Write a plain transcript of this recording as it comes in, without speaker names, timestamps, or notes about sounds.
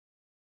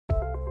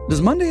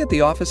Does Monday at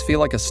the office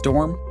feel like a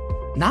storm?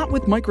 Not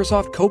with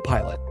Microsoft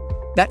Copilot.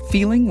 That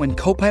feeling when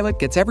Copilot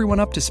gets everyone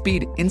up to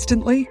speed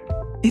instantly?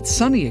 It's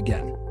sunny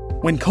again.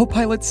 When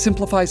Copilot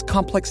simplifies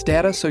complex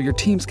data so your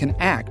teams can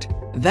act,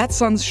 that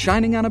sun's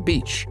shining on a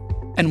beach.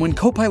 And when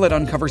Copilot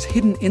uncovers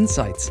hidden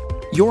insights,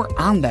 you're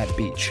on that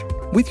beach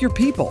with your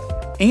people,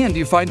 and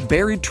you find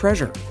buried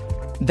treasure.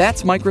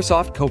 That's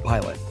Microsoft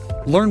Copilot.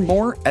 Learn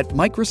more at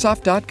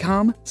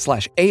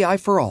Microsoft.com/AI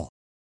for all.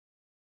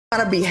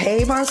 Gotta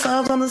behave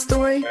ourselves on the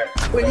story.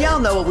 Well, y'all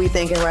know what we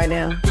thinking right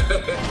now.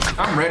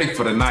 I'm ready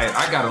for the night.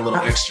 I got a little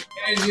extra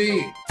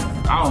energy.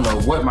 I don't know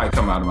what might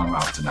come out of my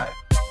mouth tonight.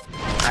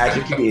 Hide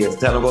your kids.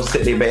 Tell them go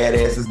sit their bad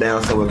asses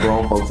down so we're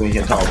grown folks in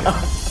here talking.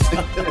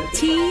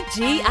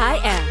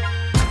 TGIF.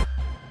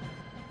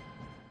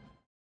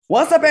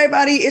 What's up,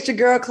 everybody? It's your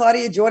girl,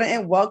 Claudia Jordan,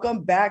 and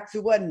welcome back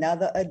to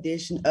another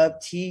edition of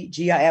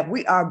TGIF.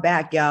 We are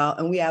back, y'all,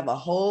 and we have a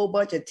whole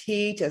bunch of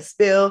tea to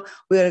spill.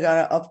 We're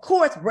going to, of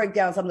course, break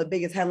down some of the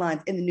biggest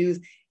headlines in the news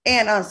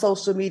and on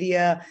social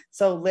media.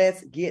 So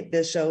let's get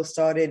this show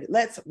started.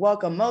 Let's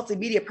welcome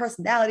multimedia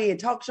personality and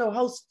talk show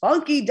host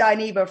Funky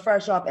Dineva,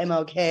 fresh off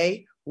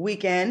MLK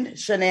weekend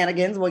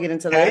shenanigans. We'll get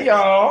into that. Hey,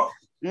 y'all.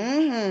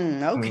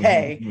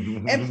 Okay.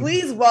 And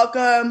please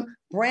welcome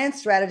brand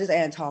strategist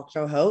and talk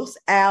show host,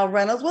 Al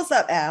Reynolds. What's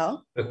up,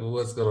 Al?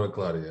 What's going on,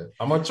 Claudia?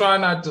 I'm going to try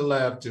not to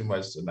laugh too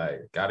much tonight.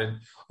 Got in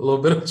a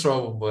little bit of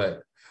trouble,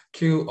 but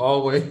Q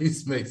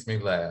always makes me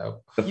laugh.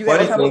 You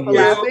got in trouble for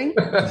laughing?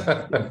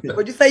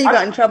 Would you say you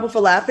got in trouble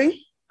for laughing?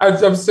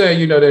 I'm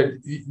saying,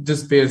 that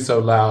just being so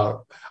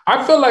loud.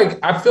 I feel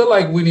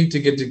like we need to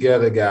get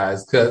together,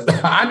 guys, because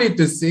I need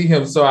to see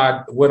him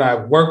so when I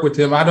work with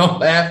him, I don't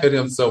laugh at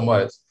him so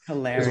much.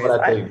 Hilarious. Is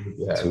what I think.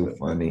 Too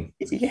funny.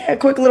 Yeah,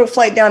 quick little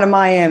flight down to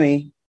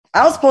Miami.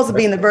 I was supposed to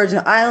be in the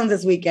Virgin Islands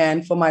this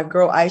weekend for my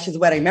girl Aisha's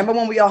wedding. Remember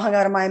when we all hung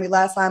out in Miami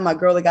last time? My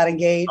girl that got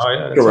engaged. Oh,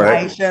 yeah.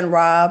 Correct. Aisha and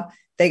Rob,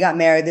 they got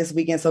married this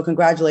weekend. So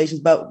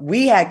congratulations. But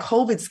we had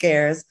COVID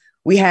scares.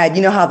 We had,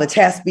 how the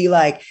tests be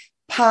like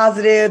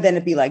positive, then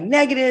it'd be like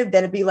negative,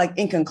 then it'd be like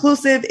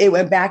inconclusive. It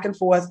went back and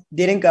forth,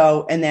 didn't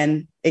go, and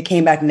then it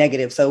came back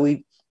negative. So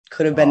we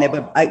could have been there,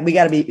 but we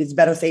got to be, it's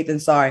better safe than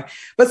sorry.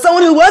 But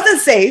someone who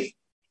wasn't safe,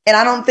 and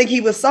I don't think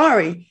he was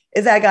sorry,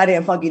 is that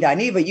goddamn Funky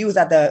Dineva. You was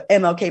at the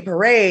MLK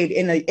parade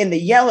in the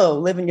yellow,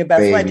 living your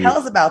best life. Tell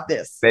us about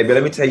this. Baby,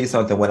 let me tell you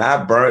something. When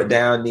I burnt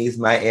down these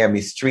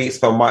Miami streets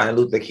for Martin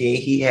Luther King,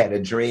 he had a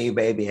dream,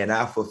 baby, and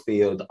I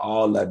fulfilled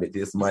all of it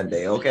this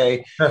Monday,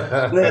 okay?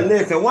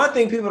 Listen, one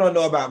thing people don't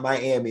know about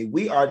Miami,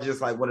 we are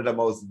just like one of the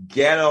most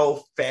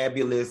ghetto,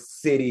 fabulous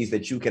cities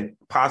that you can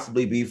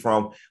possibly be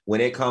from when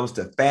it comes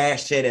to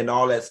fashion and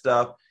all that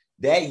stuff.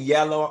 That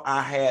yellow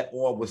I had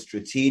on was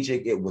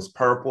strategic. It was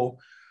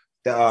purple.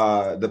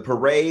 The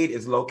parade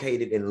is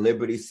located in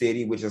Liberty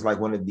City, which is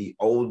like one of the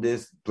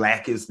oldest,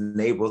 blackest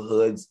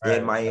neighborhoods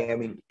in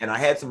Miami. And I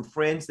had some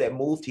friends that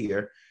moved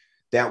here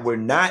that were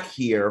not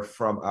here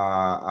from,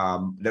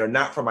 that are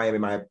not from Miami.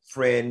 My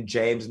friend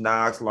James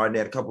Knox,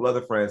 Larnett, a couple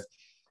other friends.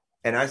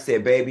 And I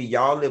said, baby,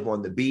 y'all live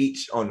on the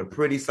beach, on the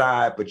pretty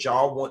side, but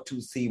y'all want to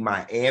see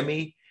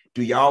Miami?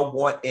 Do y'all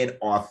want an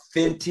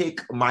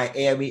authentic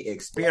Miami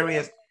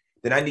experience?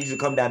 Then I need you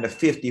to come down to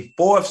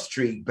 54th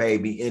Street,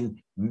 baby, in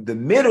the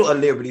middle of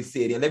Liberty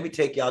City. And let me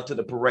take y'all to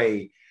the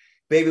parade.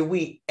 Baby,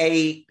 we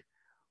ate,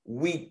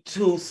 we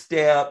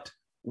two-stepped,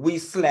 we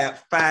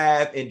slapped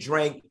five and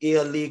drank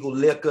illegal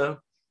liquor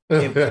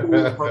and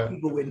food from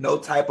people with no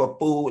type of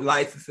food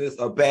licenses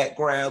or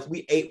backgrounds.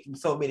 We ate from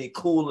so many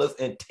coolers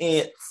and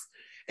tents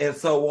and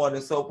so on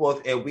and so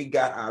forth. And we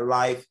got our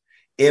life.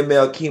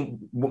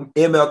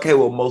 MLK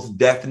will most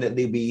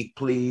definitely be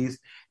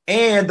pleased.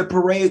 And the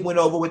parade went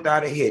over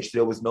without a hitch.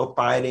 There was no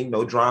fighting,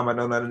 no drama,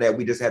 none of that.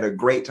 We just had a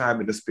great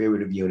time in the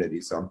spirit of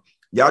unity. So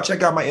y'all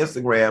check out my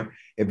Instagram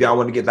if y'all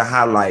want to get the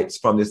highlights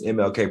from this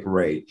MLK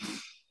parade.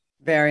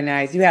 Very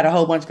nice. You had a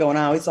whole bunch going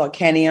on. We saw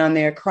Kenny on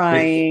there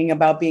crying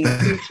about being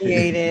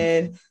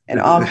appreciated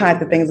and all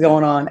kinds of things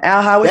going on.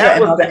 Al, how was that?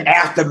 Your was the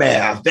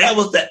aftermath. That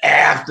was the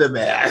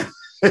aftermath.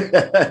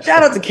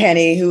 Shout out to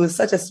Kenny, who was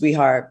such a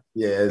sweetheart.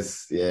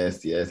 Yes.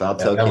 I'll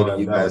tell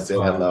Kenny you guys say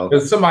hello.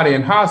 There's somebody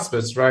in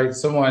hospice, right?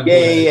 Someone.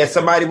 Yeah.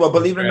 Somebody. Well,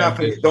 believe it or not,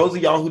 for those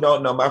of y'all who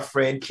don't know, my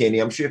friend Kenny,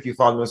 I'm sure if you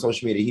follow him on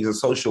social media, he's a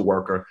social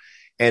worker.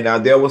 And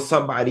there was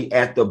somebody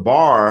at the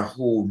bar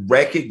who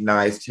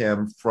recognized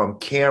him from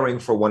caring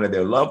for one of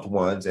their loved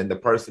ones. And the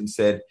person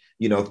said,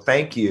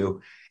 thank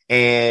you.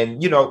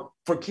 And,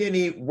 for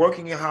Kenny,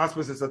 working in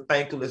hospice is a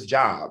thankless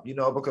job,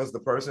 because the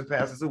person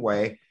passes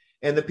away.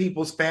 And the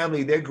people's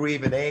family, they're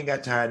grieving. They ain't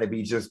got time to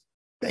be just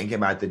thinking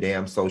about the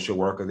damn social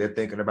worker. They're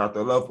thinking about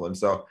their loved one.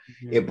 So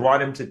it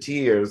brought him to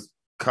tears,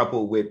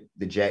 coupled with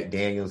the Jack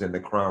Daniels and the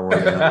Crown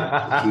Royal,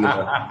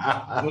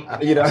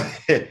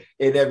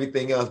 and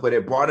everything else. But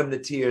it brought him to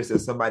tears that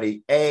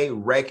somebody, A,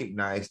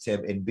 recognized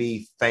him, and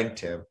B, thanked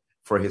him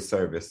for his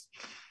service.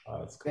 Oh,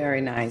 that's cool.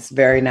 Very nice.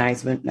 Very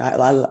nice.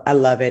 I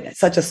love it.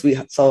 Such a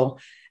sweet soul.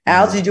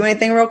 Al, did you do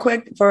anything real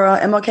quick for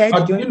MLK?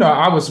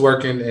 I was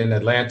working in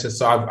Atlanta,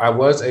 so I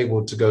was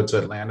able to go to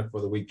Atlanta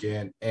for the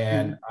weekend.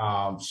 And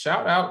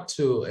shout out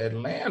to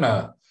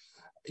Atlanta.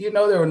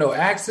 There were no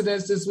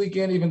accidents this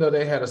weekend, even though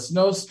they had a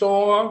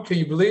snowstorm. Can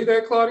you believe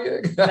that,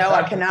 Claudia? No,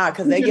 I cannot,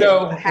 because they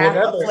get half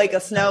a flake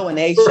of snow and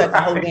they shut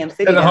the whole damn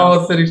city down. The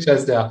whole city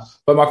shuts down.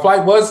 But my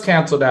flight was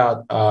canceled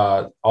out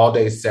all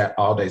day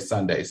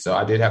Sunday. So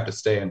I did have to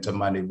stay until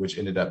Monday, which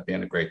ended up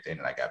being a great thing.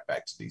 And I got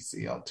back to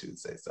DC on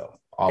Tuesday. So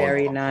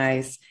very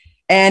nice.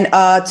 And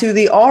to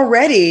the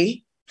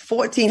already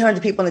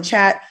 1,400 people in the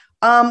chat,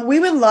 we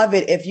would love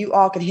it if you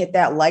all could hit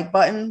that like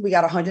button. We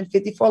got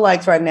 154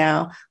 likes right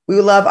now. We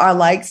would love our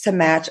likes to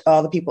match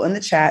all the people in the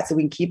chat so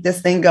we can keep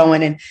this thing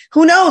going. And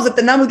who knows, if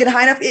the numbers get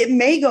high enough, it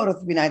may go to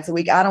 3 nights a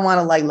week. I don't want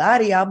to lie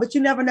to y'all, but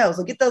you never know.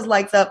 So get those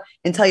likes up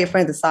and tell your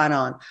friends to sign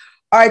on.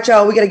 All right,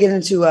 y'all, we got to get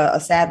into a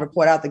sad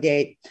report out the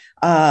gate.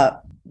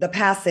 The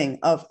passing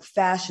of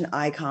fashion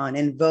icon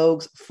and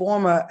Vogue's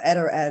former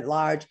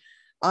editor-at-large,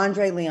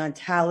 Andre Leon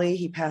Talley.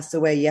 He passed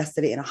away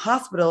yesterday in a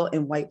hospital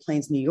in White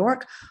Plains, New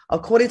York.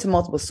 According to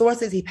multiple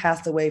sources, he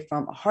passed away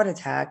from a heart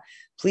attack.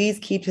 Please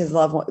keep his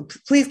loved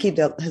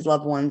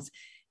ones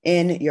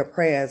in your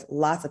prayers.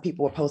 Lots of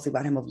people were posting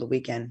about him over the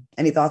weekend.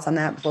 Any thoughts on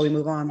that before we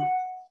move on?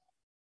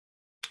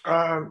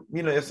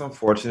 It's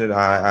unfortunate.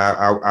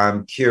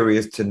 I'm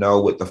curious to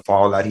know what the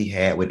fallout he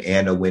had with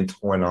Anna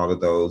Wintour and all of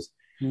those.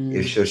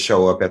 It should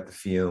show up at the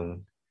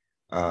fume.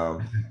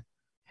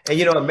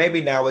 And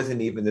maybe now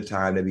isn't even the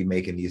time to be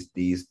making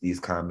these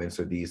comments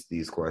or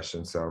these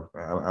questions. So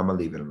I'm gonna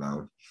leave it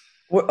alone.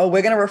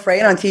 We're gonna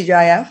refrain on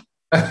TGIF.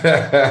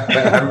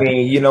 I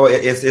mean,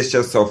 it's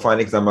just so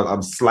funny because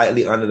I'm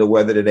slightly under the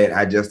weather today.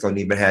 I just don't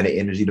even have the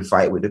energy to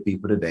fight with the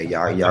people today.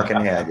 Y'all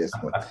can have this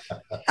one.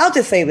 I'll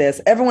just say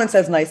this: everyone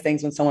says nice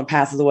things when someone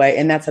passes away,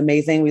 and that's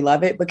amazing. We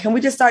love it. But can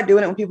we just start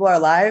doing it when people are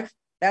alive?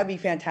 That'd be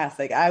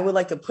fantastic. I would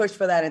like to push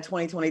for that in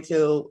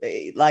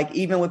 2022. Like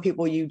even with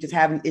people you just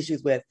having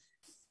issues with.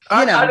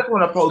 I just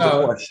want to pose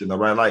a question, though,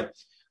 right?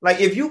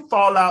 Like if you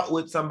fall out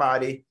with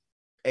somebody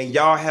and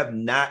y'all have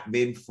not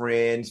been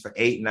friends for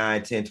 8,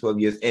 9, 10, 12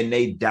 years and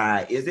they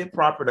die, is it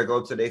proper to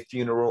go to their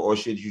funeral or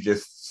should you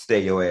just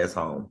stay your ass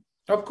home?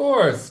 Of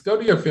course. Go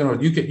to your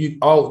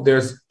funeral.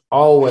 There's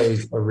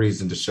always a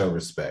reason to show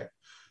respect.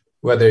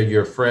 Whether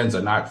you're friends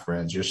or not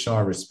friends, you're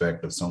showing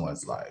respect of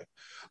someone's life.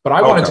 But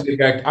I wanted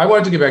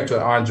to get back to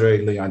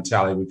Andre Leon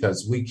Talley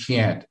because we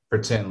can't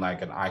pretend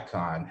like an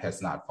icon has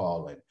not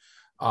fallen.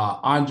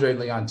 Andre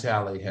Leon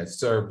Talley has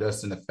served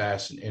us in the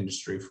fashion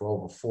industry for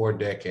over 4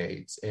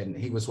 decades, and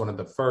he was one of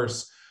the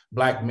first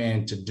Black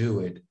men to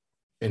do it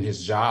in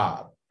his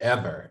job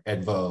ever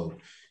at Vogue.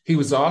 He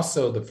was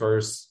also the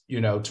first,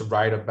 to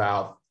write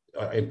about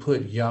and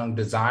put young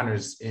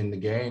designers in the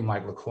game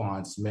like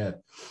Laquan Smith.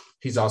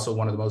 He's also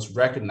one of the most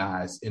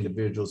recognized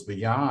individuals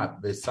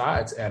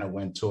besides Anna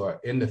Wintour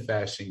in the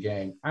fashion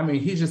game. I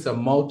mean, he's just a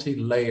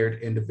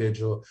multi-layered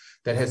individual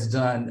that has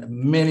done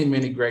many,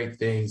 many great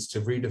things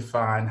to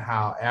redefine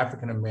how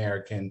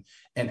African-American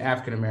and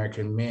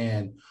African-American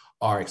men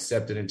are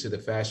accepted into the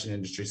fashion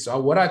industry. So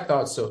what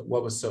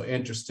was so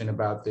interesting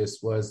about this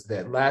was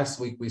that last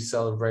week we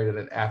celebrated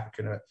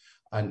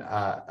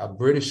a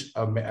British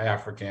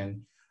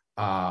African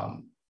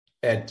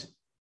at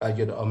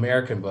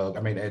American Vogue,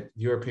 at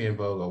European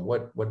Vogue, or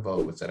what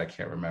Vogue was that? I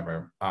can't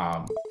remember.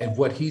 And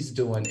what he's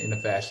doing in the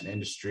fashion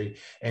industry.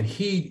 And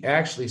he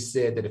actually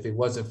said that if it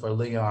wasn't for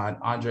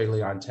Andre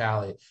Leon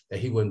Talley, that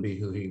he wouldn't be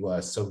who he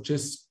was. So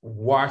just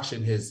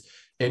watching his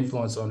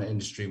influence on the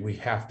industry, we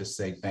have to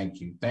say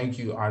thank you. Thank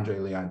you, Andre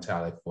Leon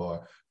Talley,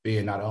 for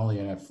being not only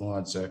an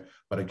influencer,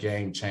 but a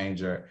game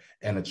changer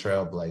and a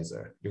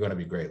trailblazer. You're going to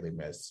be greatly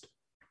missed.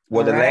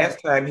 Well, the last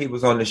time he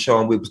was on the show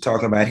and we was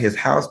talking about his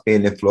house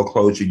being in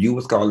foreclosure, you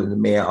was calling the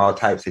man all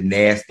types of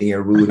nasty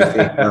and rude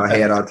and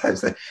had all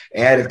types of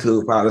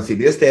attitude policy.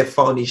 This that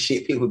phony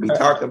shit people be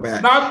talking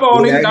about. Not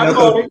phony,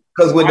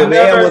 because when the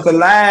man was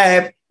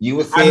alive, you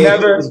were saying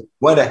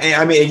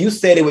you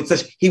said it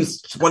with he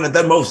was one of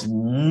the most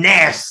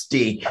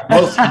nasty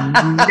people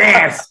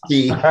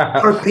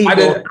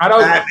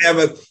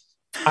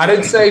I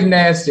didn't say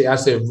nasty. I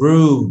said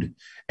rude.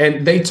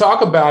 And they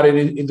talk about it,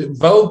 and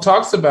Vogue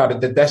talks about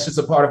it, that's just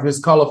a part of his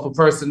colorful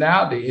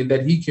personality and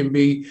that he can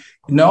be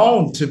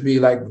known to be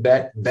like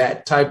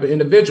that type of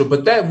individual.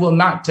 But that will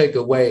not take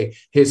away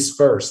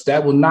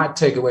that will not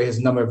take away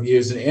his number of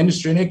years in the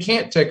industry. And it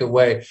can't take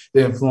away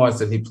the influence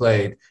that he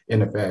played in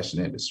the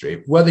fashion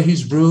industry, whether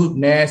he's rude,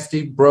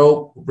 nasty,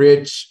 broke,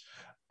 rich,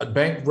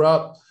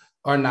 bankrupt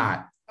or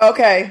not.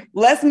 Okay,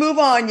 let's move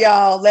on,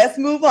 y'all. Let's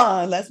move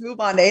on.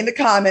 They in the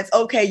comments.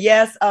 Okay,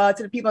 yes, to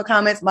the people in the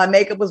comments, my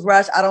makeup was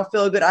rushed. I don't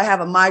feel good. I have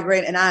a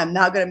migraine and I am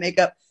not good at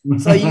makeup.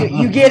 So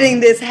you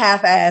getting this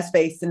half-ass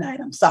face tonight.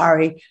 I'm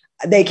sorry.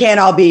 They can't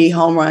all be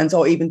home runs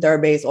or even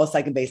third base or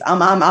second base. I'm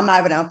not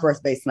even on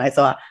first base tonight.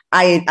 So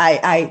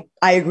I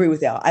agree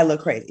with y'all. I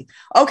look crazy.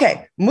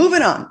 Okay,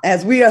 moving on.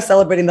 As we are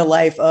celebrating the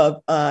life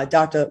of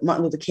Dr.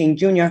 Martin Luther King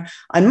Jr.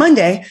 on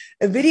Monday,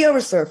 a video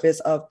resurfaced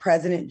of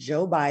President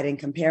Joe Biden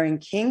comparing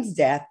King's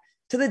death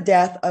to the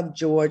death of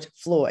George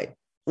Floyd.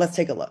 Let's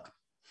take a look.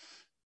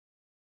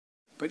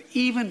 But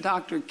even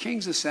Dr.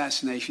 King's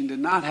assassination did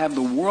not have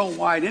the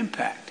worldwide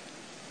impact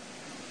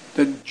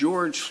that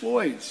George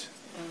Floyd's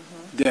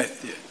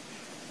death did.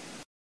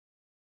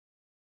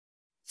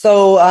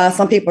 So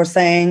some people are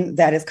saying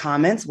that his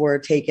comments were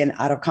taken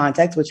out of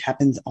context, which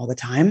happens all the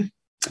time,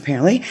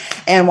 apparently.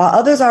 And while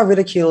others are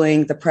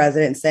ridiculing the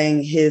president,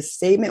 saying his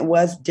statement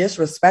was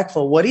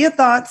disrespectful, what are your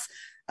thoughts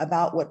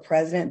about what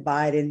President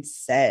Biden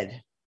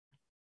said?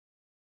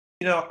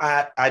 You know,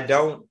 I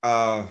don't,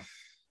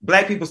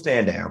 Black people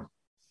stand down.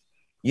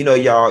 You know,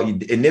 y'all,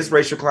 in this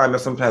racial climate,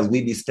 sometimes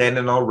we be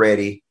standing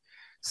already.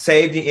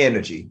 Save the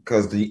energy,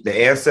 because the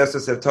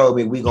ancestors have told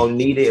me we're going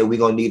to need it, and we're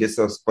going to need it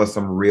for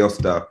some real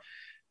stuff.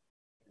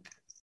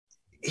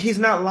 He's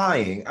not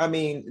lying. I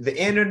mean, the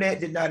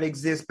internet did not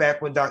exist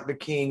back when Dr.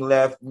 King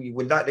left.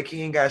 When Dr.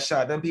 King got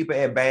shot, them people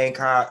in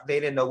Bangkok, they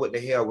didn't know what the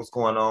hell was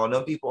going on.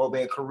 Them people over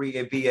in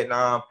Korea and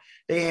Vietnam,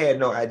 they had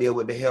no idea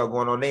what the hell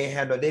going on. They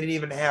didn't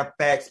even have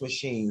fax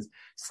machines.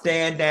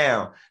 Stand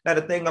down. Now,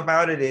 the thing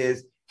about it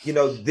is, you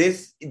know,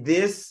 this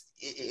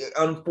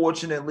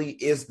unfortunately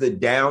is the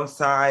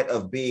downside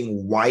of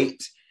being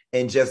white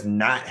and just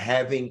not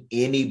having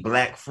any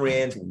Black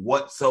friends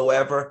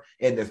whatsoever.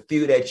 And the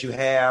few that you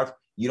have,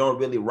 you don't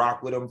really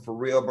rock with them for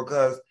real,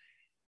 because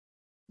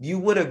you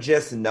would have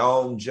just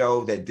known,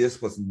 Joe, that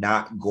this was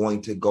not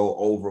going to go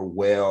over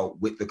well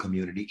with the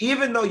community.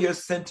 Even though your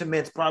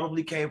sentiments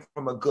probably came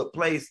from a good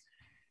place,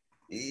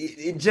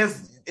 they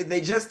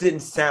just didn't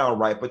sound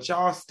right. But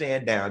y'all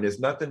stand down. There's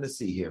nothing to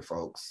see here,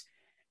 folks.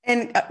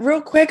 And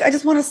real quick, I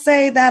just want to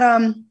say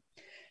that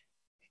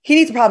he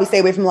needs to probably stay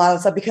away from a lot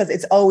of stuff, because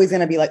it's always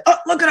going to be like, oh,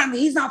 look at him.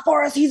 He's not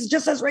for us. He's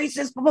just as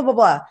racist, blah, blah, blah,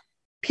 blah.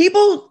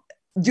 People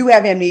do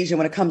have amnesia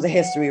when it comes to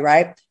history,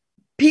 right?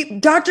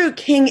 Dr.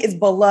 King is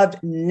beloved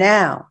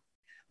now,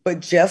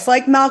 but just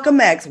like Malcolm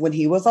X, when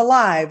he was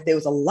alive, there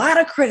was a lot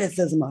of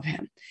criticism of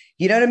him.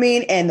 You know what I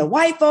mean? And the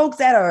white folks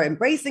that are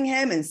embracing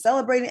him and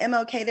celebrating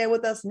MLK Day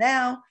with us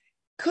now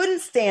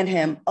couldn't stand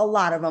him, a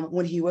lot of them,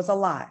 when he was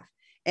alive.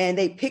 And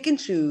they pick and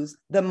choose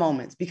the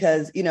moments,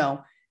 because, you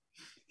know,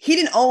 he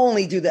didn't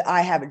only do the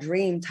I have a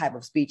dream type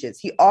of speeches.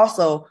 He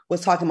also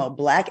was talking about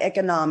Black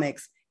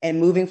economics and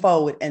moving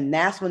forward. And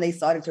that's when they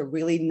started to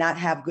really not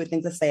have good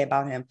things to say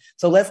about him.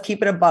 So let's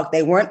keep it a buck.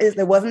 There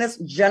wasn't this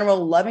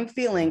general loving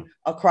feeling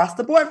across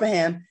the board for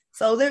him.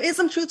 So there is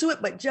some truth to it.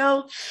 But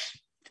Joe,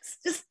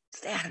 just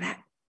stay out of that.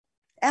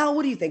 Al,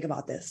 what do you think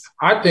about this?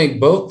 I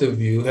think both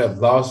of you have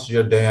lost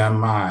your damn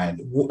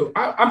mind.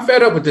 I'm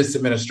fed up with this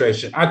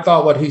administration. I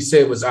thought what he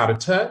said was out of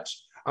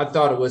touch. I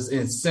thought it was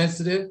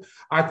insensitive.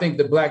 I think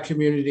the Black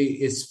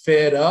community is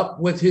fed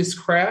up with his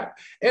crap.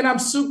 And I'm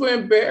super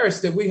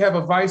embarrassed that we have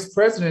a vice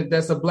president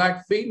that's a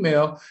Black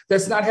female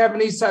that's not having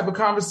these type of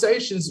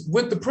conversations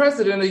with the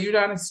president of the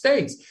United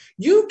States.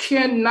 You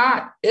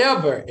cannot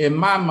ever, in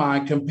my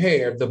mind,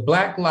 compare the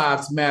Black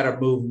Lives Matter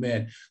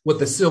movement with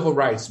the civil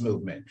rights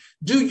movement.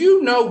 Do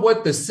you know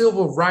what the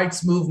civil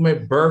rights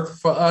movement birthed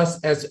for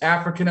us as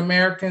African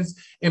Americans?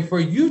 And for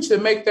you to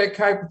make that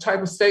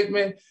type of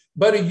statement,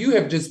 buddy, you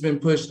have just been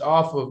pushed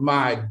off of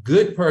my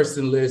good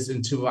person list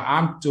into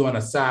I'm doing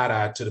a side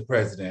eye to the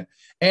president,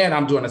 and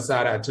I'm doing a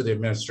side eye to the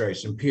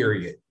administration,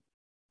 period.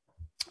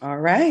 All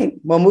right.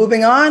 Well,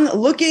 moving on,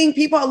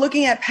 people are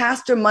looking at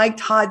Pastor Mike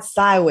Todd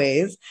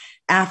sideways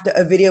after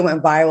a video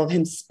went viral of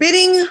him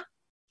spitting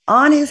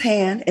on his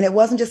hand. And it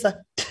wasn't just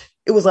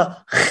it was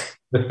a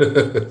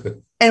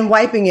and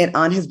wiping it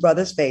on his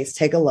brother's face.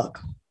 Take a look.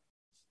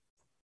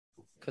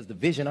 Because the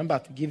vision I'm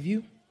about to give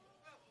you,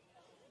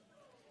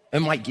 it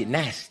might get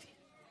nasty.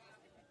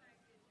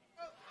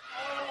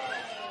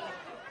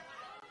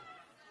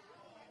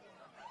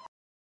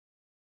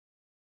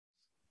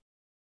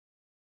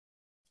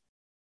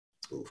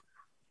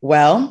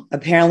 Well,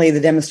 apparently the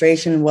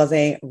demonstration was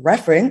a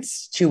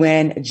reference to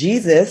when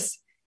Jesus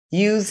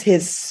used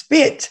his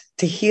spit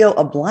to heal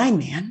a blind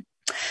man.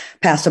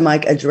 Pastor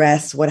Mike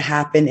addressed what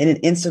happened in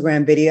an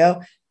Instagram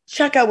video.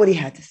 Check out what he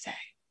had to say.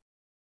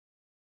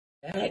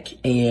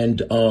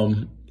 And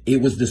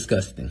it was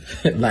disgusting.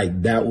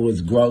 Like, that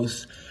was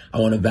gross. I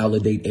want to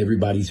validate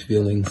everybody's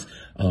feelings.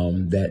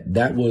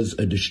 That was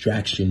a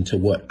distraction to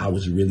what I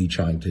was really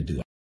trying to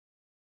do.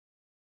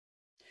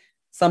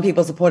 Some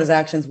people support his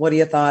actions. What are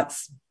your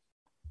thoughts?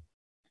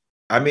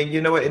 I mean,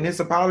 you know what? In his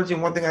apology,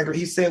 one thing I agree,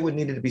 he said what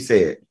needed to be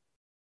said.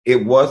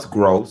 It was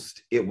gross.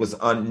 It was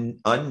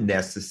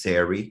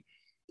unnecessary.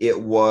 It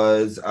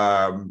was,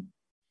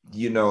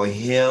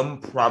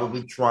 him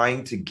probably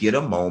trying to get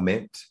a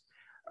moment.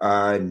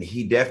 And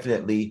he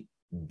definitely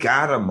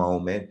got a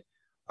moment.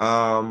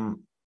 And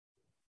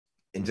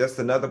just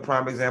another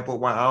prime example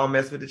of why I don't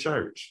mess with the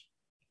church.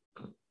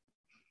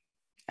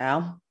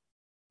 Al?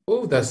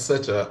 Oh, that's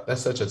such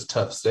a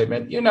tough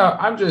statement. You know,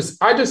 I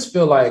just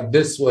feel like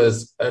this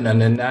was an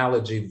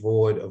analogy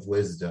void of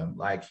wisdom.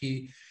 Like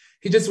he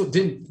just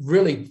didn't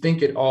really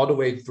think it all the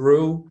way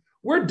through.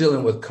 We're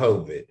dealing with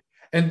COVID.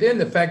 And then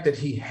the fact that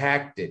he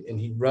hacked it and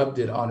he rubbed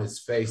it on his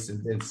face,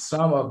 and then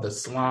some of the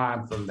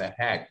slime from the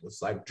hack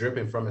was like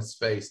dripping from his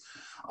face.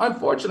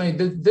 Unfortunately,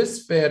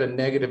 this fed a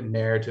negative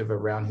narrative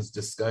around his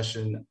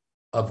discussion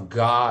of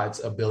God's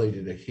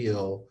ability to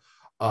heal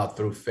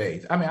through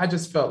faith. I mean, I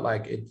just felt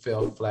like it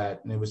fell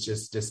flat, and it was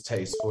just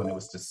distasteful, and it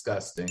was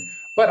disgusting.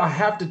 But I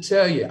have to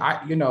tell you,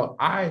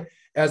 I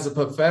as a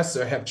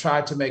professor have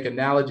tried to make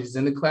analogies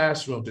in the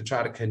classroom to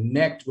try to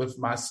connect with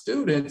my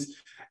students.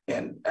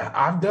 And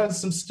I've done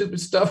some stupid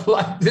stuff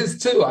like this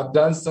too. I've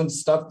done some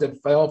stuff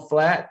that fell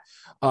flat.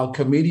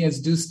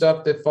 Comedians do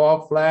stuff that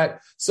fall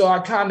flat. So I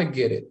kind of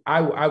get it.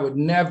 I would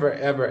never,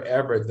 ever,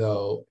 ever,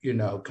 though,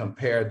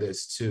 compare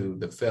this to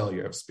the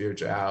failure of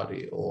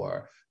spirituality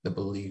or the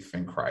belief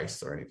in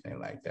Christ or anything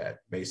like that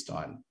based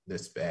on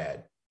this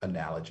bad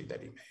analogy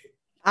that he made.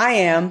 I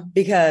am,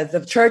 because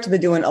the church has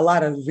been doing a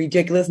lot of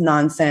ridiculous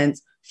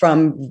nonsense,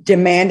 from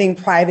demanding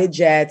private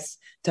jets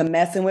to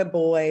messing with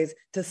boys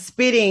to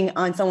spitting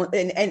on someone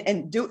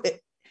and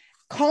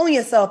calling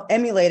yourself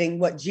emulating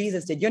what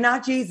Jesus did. You're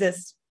not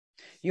Jesus.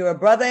 You're a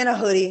brother in a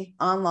hoodie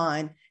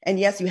online. And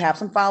yes, you have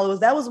some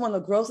followers. That was one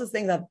of the grossest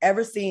things I've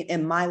ever seen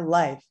in my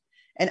life.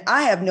 And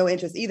I have no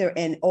interest either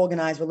in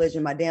organized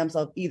religion, my damn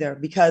self either,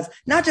 because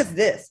not just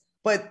this,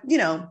 but,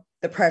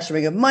 the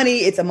pressuring of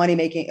money. It's a money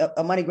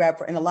grab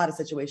in a lot of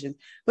situations.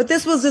 But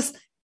this was just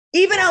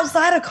even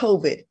outside of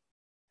COVID.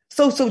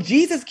 So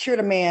Jesus cured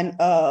a man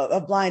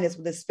of blindness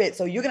with a spit.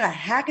 So you're going to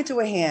hack into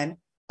a hand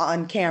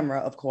on camera,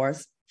 of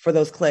course, for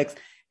those clicks,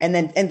 and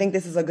think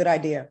this is a good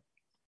idea.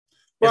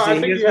 Well,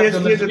 I think you have to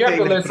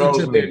listen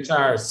to the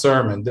entire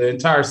sermon. I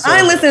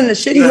ain't listening to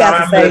shit he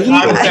has to say.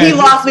 He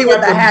lost me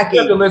with the hacking. You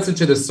have to listen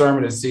to the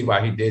sermon to see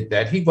why he did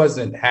that. He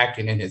wasn't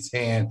hacking in his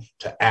hand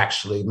to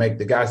actually make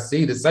the guy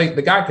see.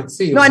 The guy could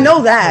see. No, I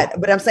know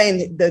that, but I'm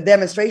saying the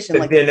demonstration,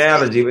 the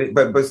analogy.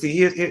 But see,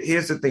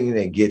 here's the thing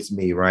that gets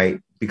me, right?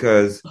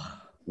 Because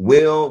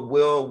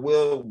we'll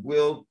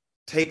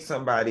take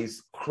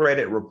somebody's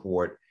credit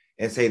report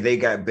and say they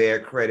got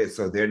bad credit,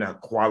 so they're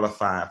not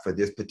qualified for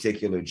this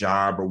particular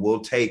job. Or we'll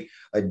take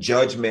a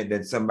judgment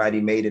that somebody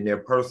made in their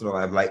personal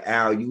life. Like,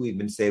 Al, you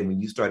even said when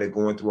you started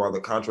going through all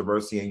the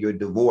controversy in your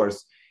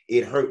divorce,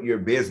 it hurt your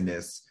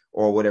business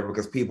or whatever,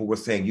 because people were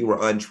saying you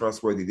were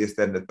untrustworthy, this,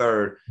 that, and the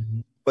third.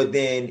 Mm-hmm. But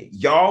then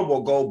y'all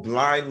will go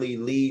blindly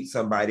lead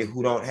somebody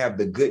who don't have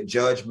the good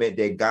judgment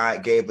that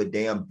God gave a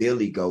damn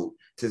billy goat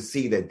to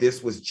see that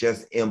this was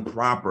just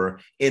improper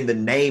in the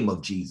name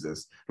of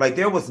Jesus. Like,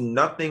 there was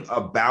nothing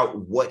about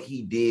what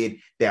he did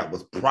that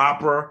was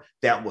proper,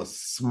 that was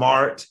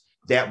smart,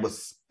 that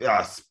was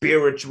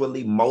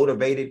spiritually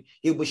motivated.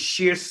 It was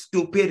sheer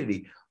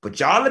stupidity. But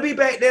y'all will be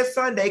back there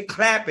Sunday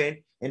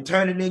clapping and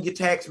turning in your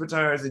tax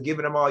returns and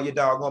giving them all your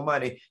doggone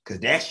money,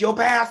 because that's your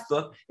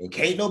pastor, and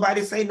can't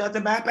nobody say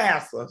nothing about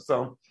pastor.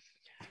 So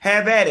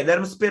have at it. Let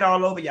them spit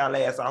all over y'all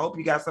ass. I hope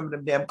you got some of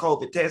them damn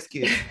COVID test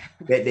kits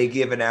that they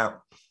giving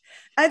out.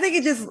 I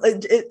think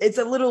it's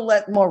a little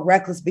more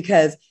reckless,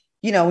 because,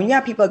 when you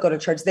have people that go to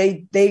church,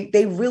 they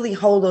really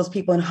hold those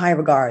people in high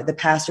regard, the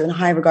pastor in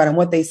high regard, and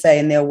what they say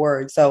in their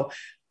words. So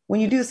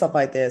when you do stuff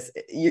like this,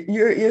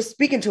 you're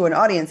speaking to an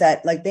audience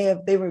that, like,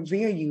 they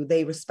revere you,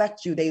 they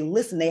respect you, they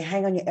listen, they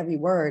hang on your every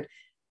word.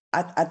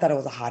 I thought it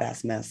was a hot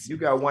ass mess. You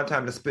got one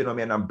time to spit on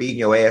me and I'm beating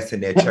your ass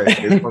in that church.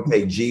 It's going to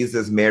take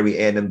Jesus, Mary,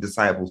 and them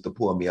disciples to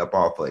pull me up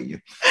off of you.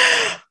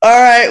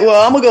 All right.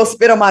 Well, I'm going to go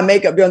spit on my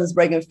makeup during this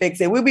break and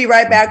fix it. We'll be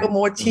right back with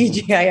more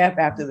TGIF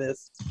after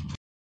this.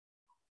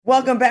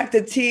 Welcome back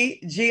to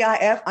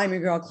TGIF. I'm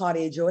your girl,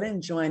 Claudia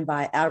Jordan, joined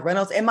by Al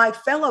Reynolds and my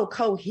fellow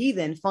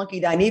co-heathen, Funky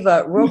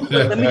Dineva. Real quick,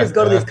 let me just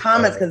go to these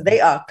comments because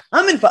they are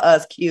coming for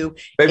us, Q.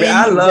 Baby,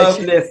 I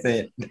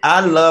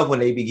love when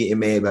they be getting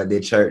mad about their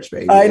church,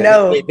 baby. I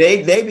know.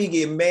 They be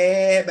getting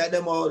mad about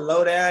them old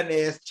low down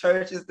ass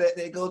churches that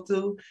they go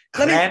to,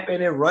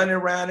 clapping and running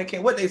around and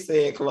can't. What they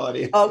saying,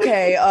 Claudia?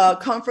 Okay,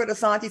 Comfort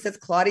Asante says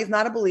Claudia's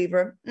not a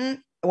believer.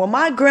 Well,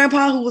 my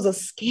grandpa, who was a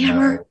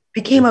scammer,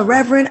 became a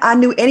reverend. I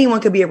knew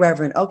anyone could be a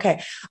reverend.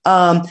 Okay.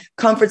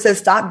 Comfort says,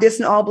 stop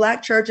dissing all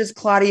Black churches,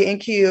 Claudia and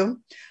Q.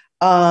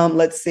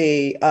 Let's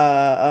see.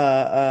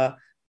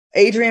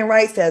 Adrian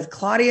Wright says,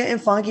 Claudia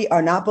and Funky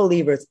are not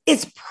believers.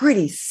 It's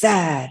pretty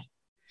sad.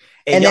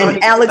 And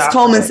then Alex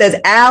Coleman says,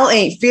 Al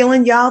ain't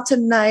feeling y'all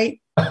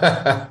tonight.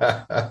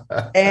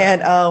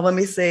 And let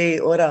me see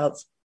what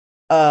else.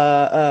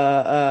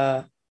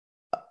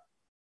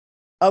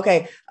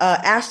 Okay.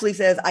 Ashley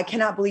says, I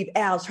cannot believe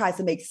Al tries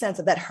to make sense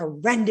of that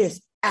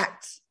horrendous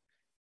act.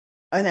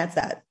 And that's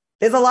that.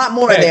 There's a lot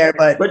more there,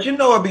 but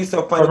it'd be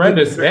so funny.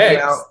 Horrendous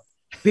acts.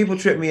 People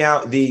trip me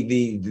out.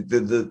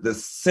 The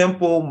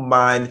simple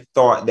mind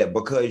thought that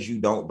because you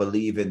don't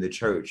believe in the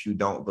church, you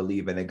don't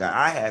believe in a God.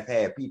 I have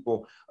had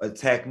people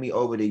attack me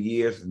over the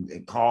years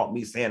and called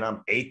me saying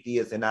I'm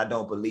atheist and I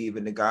don't believe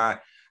in the God.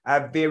 I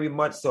very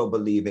much so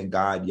believe in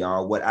God,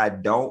 y'all. What I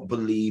don't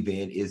believe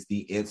in is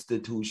the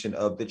institution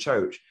of the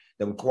church.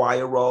 them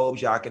choir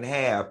robes, y'all can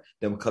have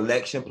them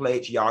collection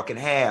plates, y'all can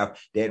have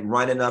that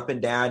running up and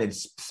down and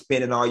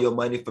spending all your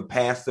money for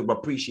passive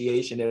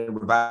appreciation and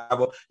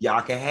revival,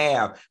 y'all can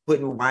have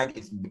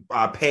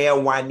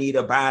paying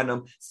Juanita, buying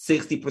them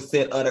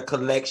 60% of the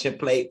collection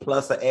plate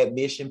plus an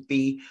admission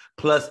fee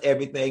plus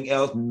everything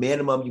else.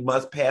 Minimum, you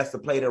must pass the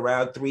plate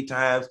around 3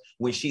 times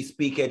when she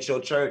speak at your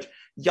church.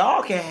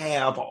 Y'all can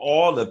have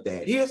all of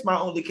that. Here's my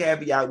only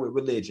caveat with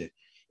religion.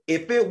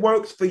 If it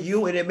works for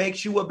you and it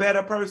makes you a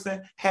better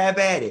person, have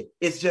at it.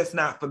 It's just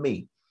not for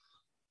me.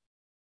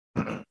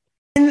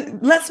 And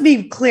let's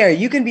be clear,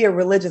 you can be a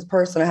religious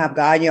person and have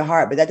God in your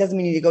heart, but that doesn't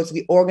mean you need to go to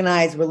the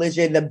organized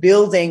religion, the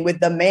building with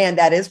the man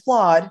that is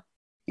flawed.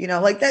 You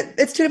know, like that,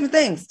 it's 2 different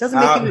things. Doesn't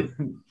make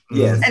you.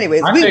 Yes.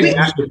 Anyways,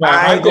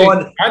 I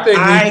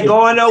ain't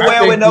going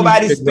nowhere with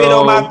nobody spit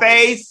on my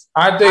face.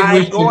 I think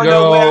we should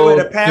go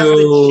to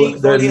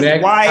the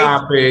next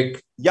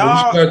topic.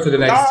 Y'all go to the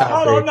next topic.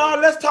 Hold on,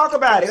 no, let's talk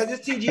about it.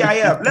 It's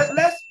TGIF.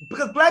 Let's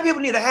because Black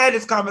people need to have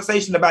this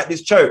conversation about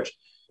this church.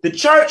 The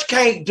church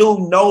can't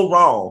do no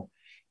wrong.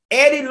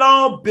 Eddie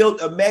Long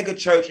built a mega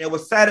church and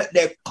was sat at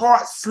their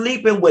cart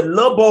sleeping with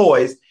little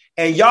boys.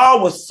 And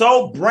y'all was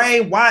so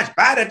brainwashed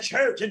by the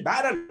church and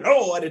by the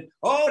Lord. And,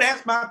 oh,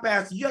 that's my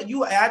pastor.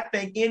 I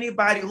think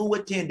anybody who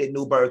attended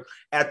New Birth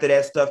after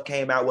that stuff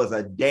came out was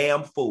a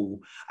damn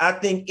fool. I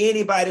think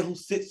anybody who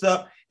sits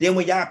up, then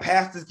when y'all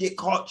pastors get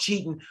caught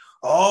cheating,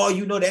 oh,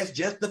 you know, that's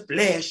just the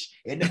flesh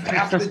and the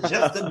pastor's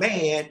just a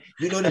man.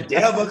 You know, the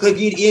devil could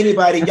get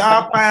anybody.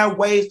 Y'all find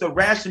ways to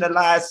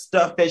rationalize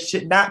stuff that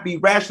should not be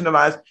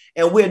rationalized.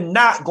 And we're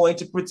not going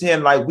to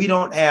pretend like we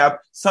don't have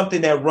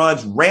something that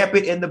runs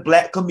rampant in the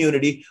Black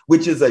community,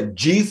 which is a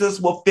Jesus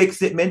will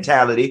fix it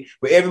mentality,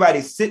 where everybody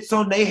sits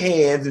on their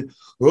hands and,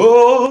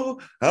 oh,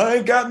 I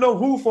ain't got no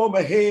roof on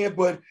my head,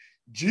 but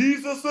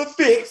Jesus will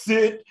fix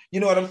it.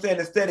 You know what I'm saying?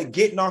 Instead of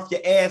getting off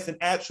your ass and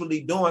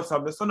actually doing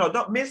something. So no,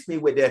 don't miss me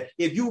with that.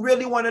 If you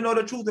really want to know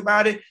the truth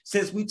about it,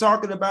 since we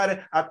talking about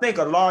it, I think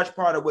a large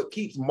part of what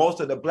keeps most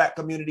of the Black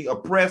community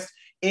oppressed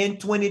in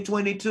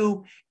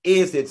 2022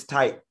 is its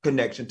tight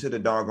connection to the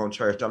doggone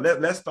church. Now,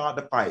 let's start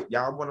the fight.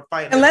 Y'all want to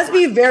fight? And let's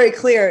be very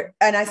clear.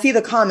 And I see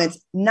the comments.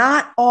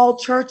 Not all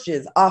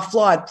churches are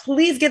flawed.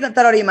 Please get that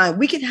out of your mind.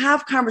 We can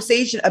have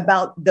conversation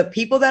about the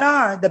people that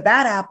are the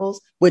bad apples,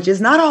 which is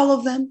not all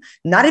of them.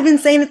 Not even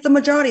saying it's the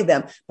majority of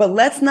them. But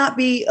let's not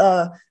be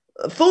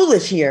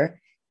foolish here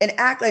and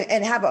act like,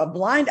 and have a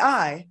blind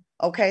eye,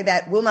 okay,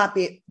 that will not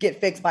get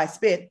fixed by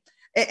spit.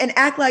 And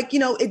act like, you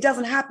know, it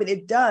doesn't happen.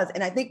 It does.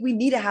 And I think we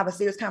need to have a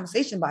serious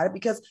conversation about it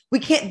because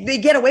they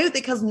get away with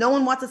it because no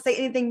one wants to say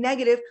anything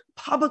negative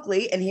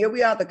publicly. And here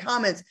we are, the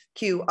comments,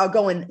 Q, are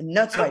going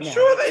nuts right now. I'm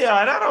sure they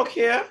are. And I don't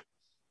care.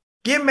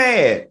 Get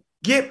mad.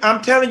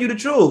 I'm telling you the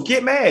truth.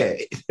 Get mad.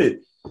 Then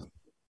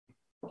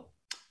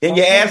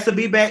your ass will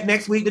be back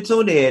next week to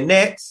tune in.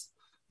 Next.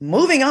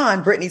 Moving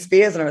on, Britney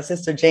Spears and her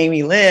sister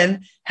Jamie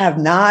Lynn have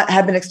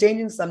been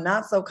exchanging some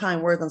not so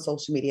kind words on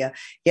social media.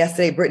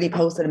 Yesterday, Britney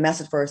posted a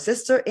message for her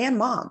sister and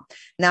mom.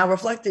 While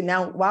reflecting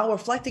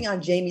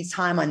on Jamie's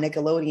time on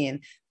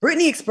Nickelodeon,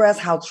 Britney expressed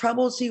how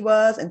troubled she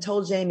was and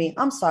told Jamie,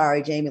 "I'm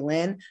sorry, Jamie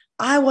Lynn.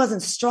 I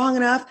wasn't strong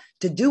enough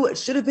to do what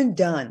should have been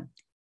done.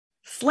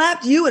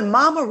 Slapped you and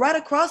mama right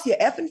across your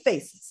effing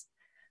faces."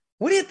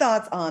 What are your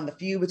thoughts on the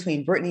feud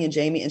between Britney and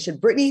Jamie? And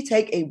should Britney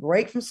take a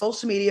break from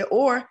social media,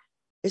 or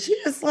is she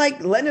just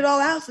like letting it all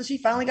out so she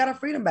finally got her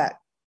freedom back?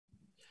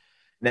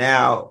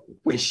 Now,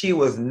 when she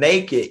was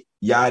naked,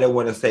 y'all didn't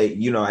want to say,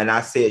 you know, and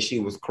I said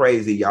she was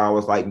crazy. Y'all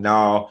was like,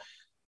 no,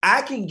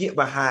 I can get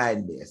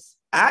behind this.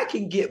 I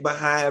can get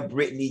behind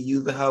Britney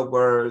using her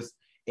words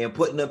and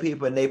putting the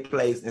people in their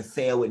place and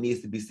saying what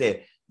needs to be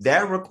said.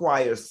 That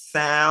requires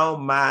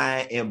sound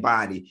mind and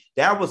body.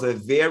 That was a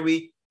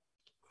very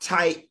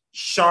tight,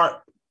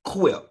 sharp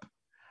quip.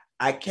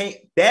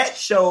 That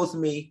shows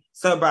me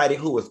somebody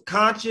who is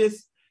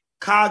conscious,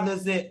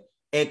 cognizant,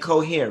 and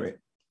coherent.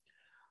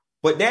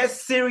 But that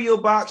cereal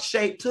box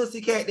shaped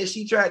Tootsie Cat that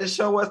she tried to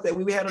show us that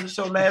we had on the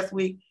show last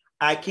week,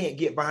 I can't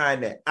get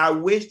behind that. I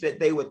wish that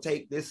they would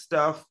take this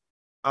stuff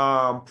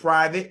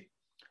private.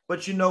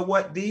 But you know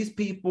what? These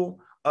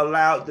people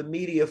allowed the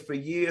media for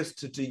years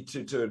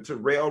to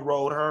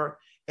railroad her.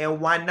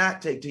 And why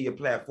not take to your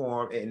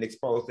platform and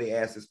expose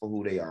their asses for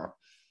who they are?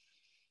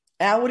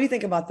 Al, what do you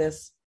think about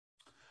this?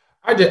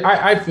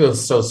 I feel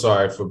so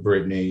sorry for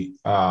Britney.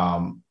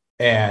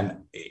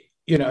 And,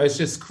 you know, it's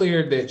just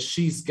clear that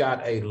she's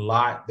got a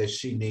lot that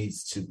she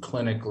needs to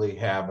clinically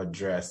have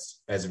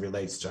addressed as it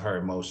relates to her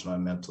emotional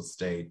and mental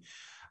state.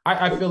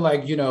 I feel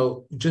like, you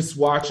know, just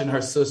watching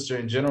her sister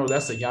in general,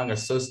 that's a younger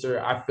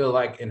sister. I feel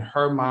like in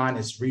her mind,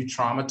 it's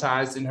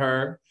re-traumatizing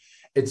her.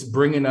 It's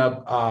bringing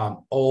up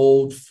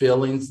old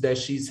feelings that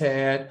she's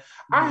had.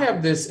 I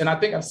have this, and I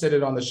think I've said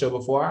it on the show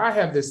before. I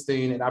have this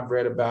thing, and I've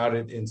read about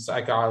it in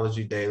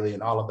Psychology Daily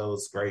and all of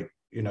those great,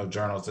 you know,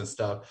 journals and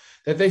stuff,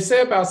 that they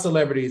say about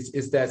celebrities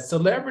is that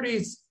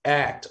celebrities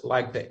act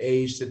like the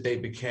age that they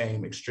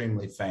became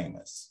extremely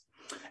famous.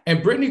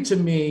 And Britney, to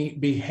me,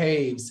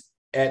 behaves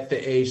at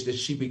the age that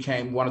she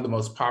became one of the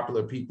most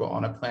popular people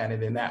on the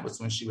planet. And that was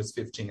when she was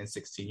 15 and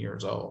 16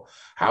 years old.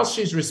 How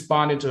she's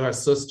responding to her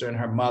sister and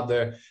her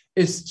mother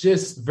is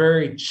just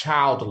very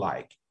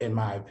childlike, in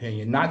my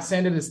opinion. Not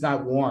saying that it's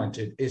not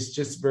warranted. It's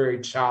just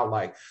very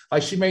childlike.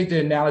 Like, she made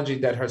the analogy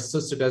that her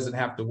sister doesn't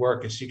have to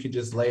work and she could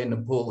just lay in the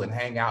pool and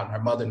hang out and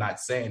her mother not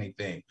say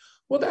anything.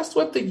 Well, that's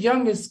what the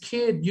youngest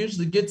kid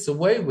usually gets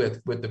away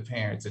with the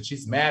parents. And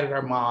she's mad at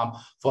her mom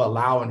for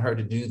allowing her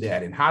to do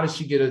that. And how did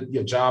she get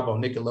a job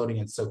on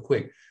Nickelodeon so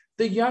quick?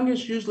 The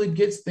youngest usually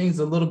gets things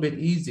a little bit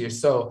easier.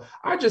 So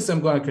I just am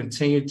going to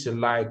continue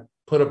to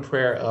put a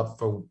prayer up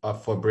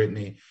for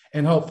Brittany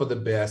and hope for the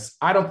best.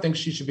 I don't think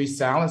she should be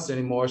silenced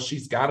anymore.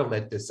 She's got to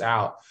let this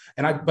out.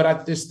 But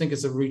I just think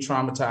it's a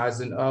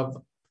re-traumatizing of,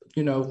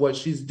 what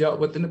she's dealt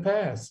with in the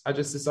past.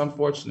 It's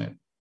unfortunate.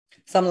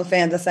 Some of the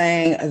fans are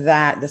saying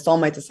that the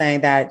soulmates are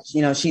saying that,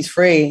 she's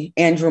free.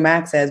 Andrew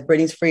Mack says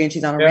Brittany's free and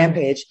she's on a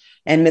rampage.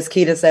 And Miss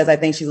Keita says, I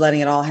think she's letting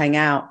it all hang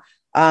out.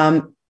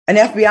 An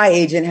FBI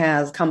agent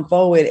has come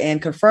forward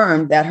and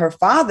confirmed that her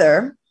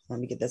father, let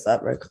me get this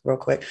up real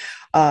quick.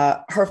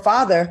 Her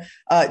father,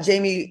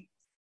 Jamie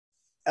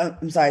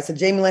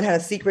Lynn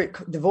had a secret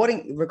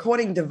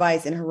recording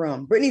device in her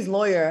room. Brittany's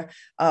lawyer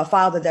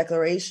filed a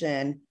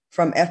declaration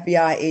from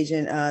FBI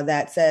agent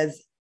that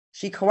says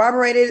she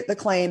corroborated the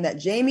claim that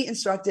Jamie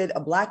instructed a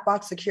black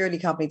box security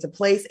company to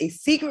place a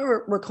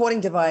secret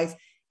recording device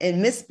in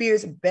Miss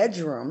Spears'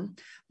 bedroom.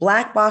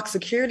 Black box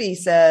security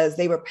says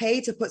they were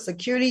paid to put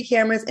security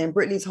cameras in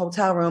Brittany's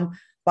hotel room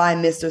by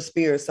Mr.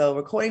 Spears. So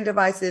recording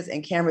devices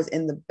and cameras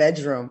in the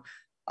bedroom.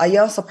 Are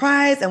y'all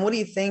surprised? And what do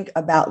you think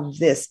about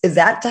this? Is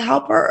that to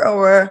help her,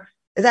 or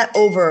is that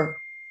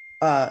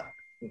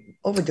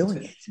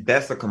overdoing it?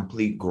 That's a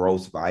complete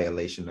gross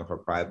violation of her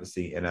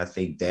privacy. And I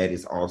think that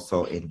is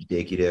also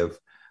indicative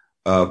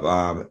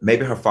of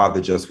maybe her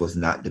father just was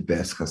not the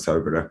best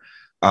conservator.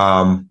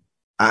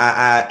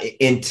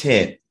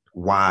 Intent,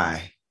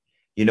 why?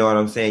 You know what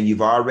I'm saying?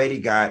 You've already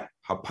got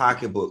her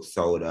pocketbook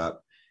sold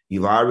up.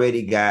 You've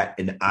already got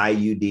an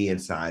IUD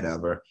inside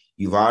of her.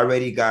 You've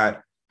already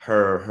got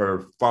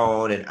her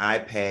phone and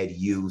iPad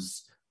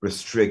use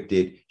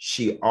restricted.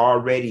 She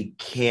already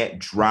can't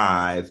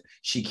drive.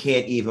 She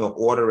can't even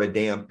order a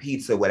damn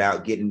pizza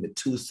without getting the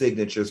 2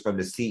 signatures from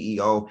the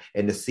CEO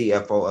and the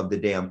CFO of the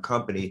damn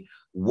company.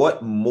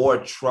 What more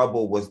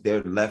trouble was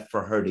there left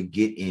for her to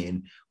get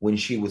in when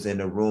she was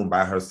in a room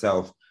by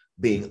herself,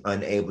 being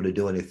unable to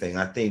do anything?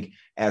 I think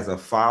as a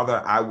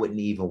father, I wouldn't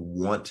even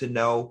want to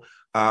know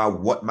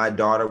what my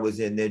daughter was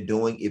in there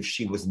doing, if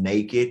she was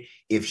naked,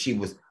 if she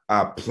was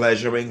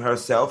pleasuring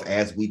herself,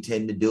 as we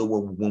tend to do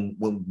when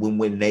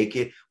we're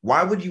naked.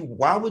 Why would you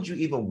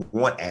even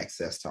want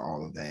access to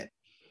all of that?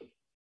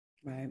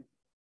 Right.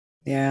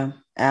 Yeah.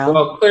 Al?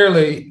 Well,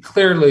 clearly,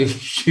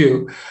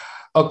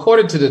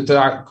 according to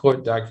the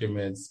court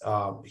documents,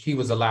 he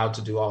was allowed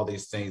to do all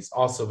these things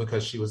also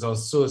because she was on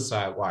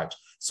suicide watch.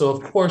 So,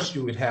 of course,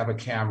 you would have a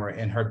camera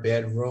in her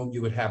bedroom.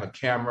 You would have a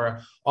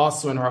camera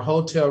also in her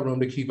hotel room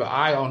to keep an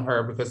eye on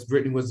her, because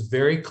Brittany was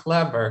very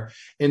clever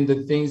in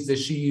the things that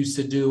she used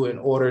to do in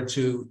order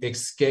to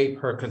escape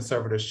her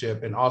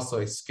conservatorship and also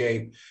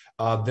escape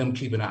them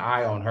keeping an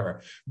eye on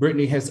her.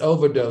 Brittany has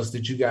overdosed.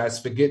 Did you guys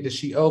forget that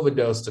she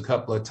overdosed a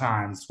couple of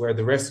times, where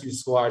the rescue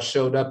squad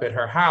showed up at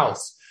her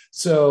house?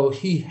 So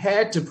he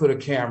had to put a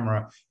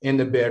camera in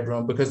the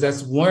bedroom because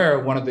that's where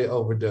one of the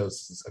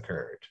overdoses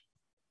occurred.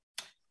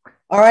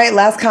 All right,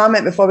 last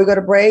comment before we go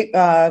to break. We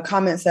have a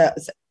comment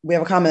that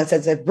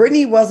says, if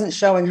Brittany wasn't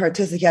showing her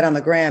tissy cat on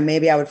the gram,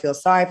 maybe I would feel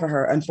sorry for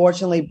her.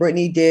 Unfortunately,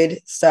 Brittany did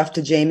stuff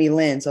to Jamie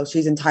Lynn, so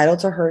she's entitled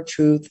to her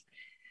truth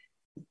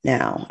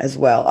now as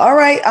well. All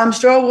right, I'm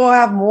sure we'll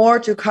have more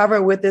to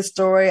cover with this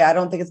story. I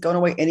don't think it's going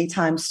away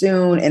anytime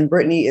soon, and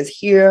Brittany is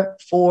here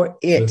for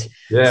it.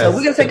 Yes. So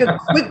we're going to take a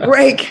quick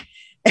break,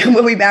 and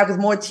we'll be back with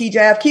more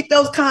TGIF. Keep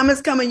those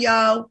comments coming,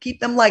 y'all. Keep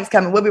them likes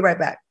coming. We'll be right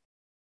back.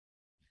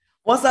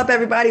 What's up,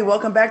 everybody?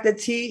 Welcome back to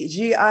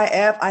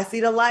TGIF. I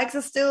see the likes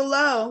are still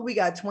low. We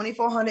got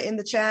 2,400 in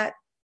the chat,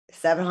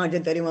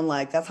 731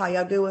 likes. That's how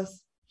y'all do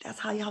us. That's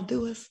how y'all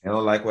do us. I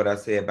don't like what I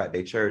say about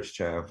their church,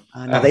 child.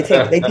 I know they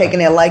taking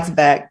their likes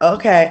back.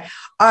 Okay.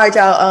 All right,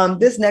 y'all.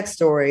 This next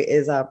story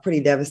is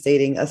pretty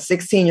devastating. A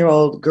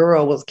 16-year-old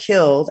girl was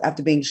killed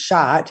after being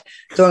shot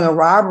during a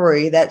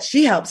robbery that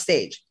she helped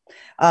stage.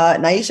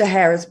 Naisha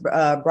Harris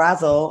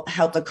Brazel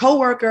helped a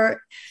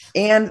coworker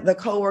and the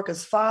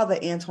co-worker's father,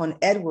 Antoine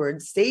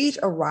Edwards, staged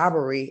a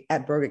robbery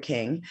at Burger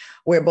King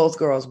where both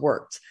girls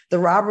worked. The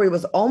robbery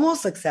was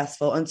almost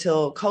successful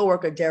until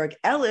co-worker Derek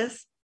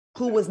Ellis,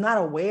 who was not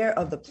aware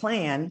of the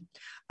plan,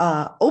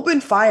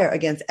 opened fire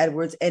against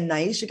Edwards, and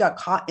Naisha got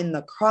caught in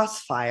the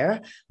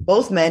crossfire.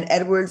 Both men,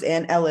 Edwards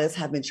and Ellis,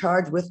 have been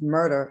charged with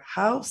murder.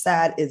 How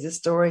sad is this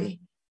story?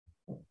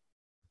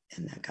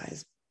 And that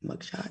guy's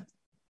mugshot.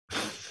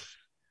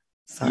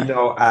 Sorry. You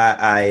know,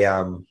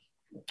 I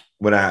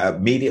when I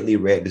immediately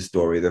read the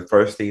story, the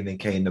first thing that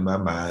came to my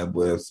mind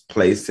was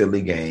play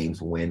silly games,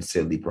 win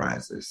silly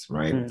prizes,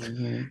 right?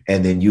 Mm-hmm.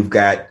 And then you've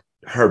got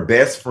her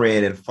best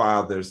friend and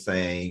father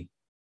saying,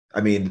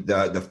 I mean,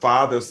 the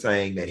father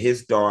saying that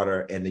his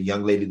daughter and the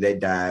young lady that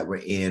died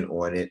were in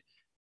on it.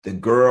 The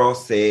girl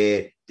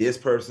said, this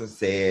person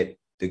said,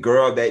 the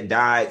girl that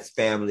died's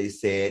family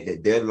said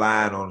that they're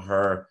lying on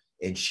her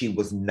and she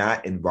was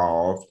not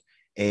involved.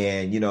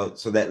 And,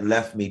 so that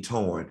left me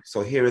torn.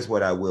 So here is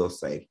what I will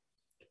say.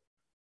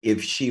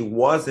 If she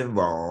was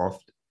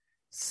involved,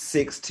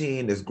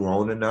 16 is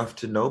grown enough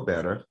to know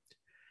better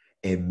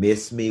and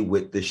miss me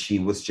with the she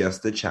was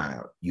just a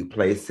child. You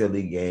play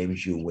silly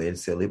games, you win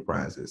silly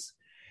prizes.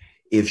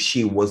 If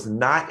she was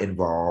not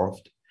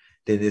involved,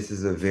 then this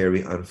is a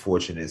very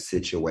unfortunate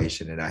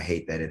situation, and I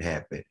hate that it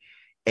happened.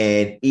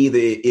 And either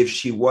if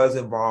she was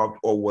involved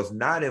or was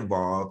not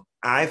involved,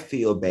 I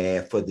feel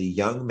bad for the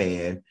young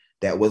man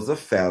that was a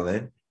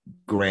felon.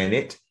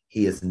 Granted,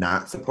 he is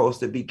not supposed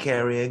to be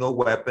carrying a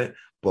weapon,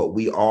 but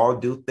we all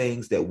do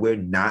things that we're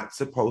not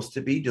supposed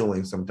to be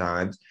doing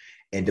sometimes.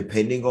 And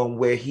depending on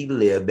where he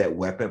lived, that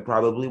weapon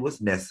probably was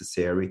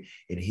necessary.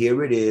 And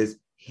here it is.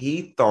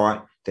 He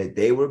thought that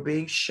they were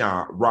being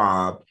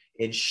robbed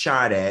and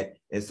shot at.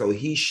 And so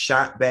he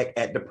shot back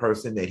at the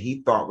person that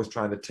he thought was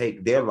trying to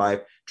take their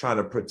life, trying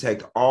to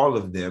protect all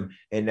of them.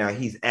 And now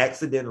he's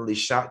accidentally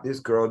shot this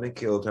girl and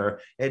killed her.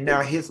 And now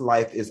his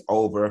life is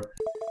over.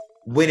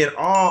 When in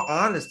all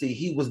honesty,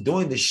 he was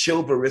doing the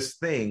chivalrous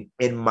thing,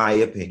 in my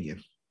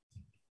opinion.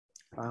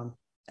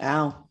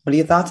 Al, what are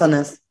your thoughts on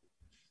this?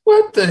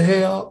 What the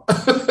hell?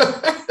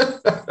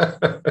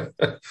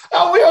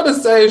 Are we on the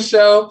same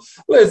show?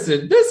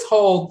 Listen, this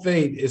whole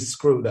thing is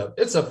screwed up.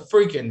 It's a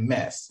freaking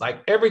mess.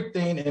 Like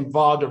everything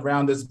involved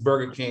around this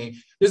Burger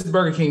King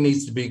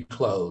needs to be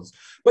closed.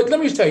 But let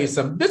me tell you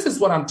something. This is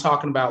what I'm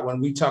talking about when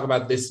we talk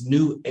about this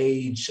new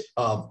age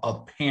of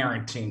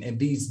parenting and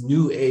these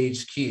new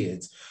age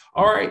kids.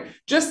 All right.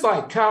 Just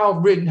like Kyle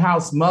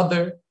Rittenhouse's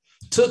mother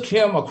took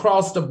him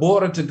across the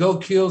border to go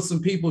kill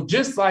some people,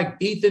 just like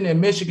Ethan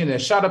in Michigan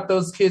and shot up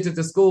those kids at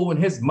the school when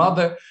his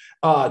mother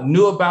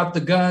knew about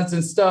the guns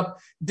and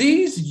stuff.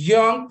 These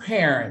young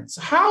parents,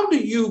 how do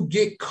you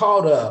get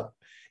caught up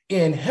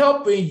in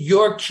helping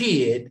your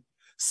kid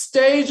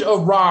stage a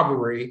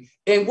robbery,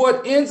 and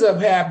what ends up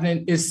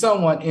happening is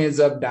someone ends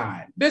up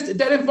dying?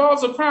 That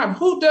involves a crime.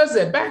 Who does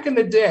that? Back in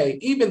the day,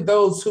 even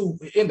those who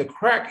in the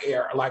crack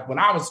era, like when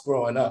I was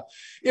growing up,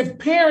 if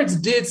parents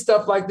did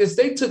stuff like this,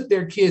 they took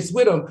their kids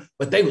with them,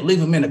 but they would leave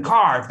them in the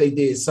car if they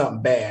did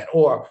something bad,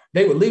 or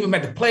they would leave them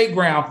at the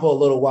playground for a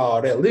little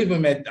while. They'll leave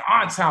them at the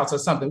aunt's house or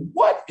something.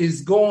 What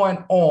is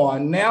going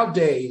on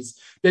nowadays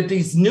that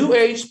these new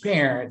age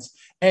parents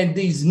and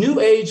these new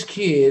age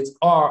kids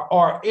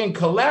are in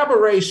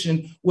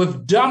collaboration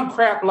with dumb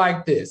crap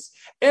like this?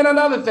 And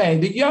another thing,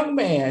 the young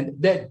man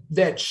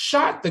that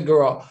shot the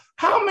girl,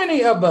 how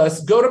many of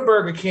us go to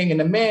Burger King and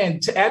the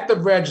man at the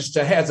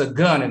register has a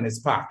gun in his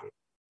pocket?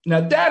 Now,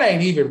 that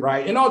ain't even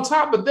right. And on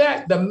top of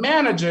that, the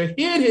manager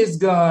hid his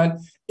gun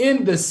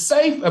in the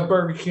safe of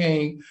Burger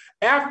King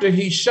after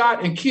he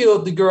shot and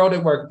killed the girl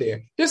that worked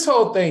there. This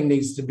whole thing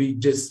needs to be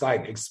just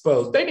like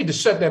exposed. They need to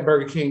shut that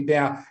Burger King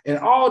down, and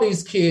all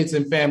these kids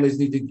and families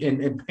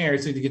and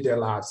parents need to get their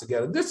lives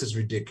together. This is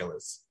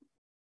ridiculous.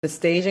 The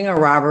staging a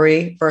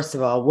robbery, first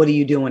of all, what are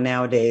you doing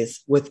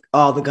nowadays with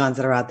all the guns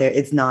that are out there?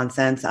 It's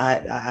nonsense.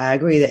 I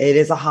agree that it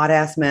is a hot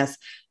ass mess.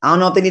 I don't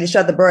know if they need to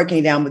shut the Burger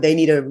King down, but they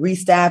need to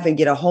restaff and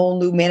get a whole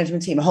new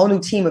management team, a whole new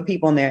team of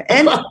people in there.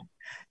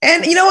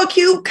 And you know what,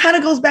 Q, kind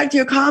of goes back to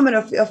your comment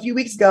a few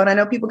weeks ago, and I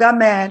know people got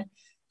mad.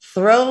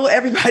 Throw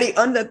everybody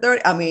under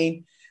 30. I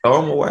mean,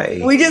 throw them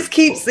away. We just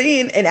keep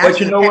seeing, and actually,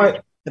 but you know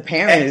what? The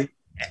parents.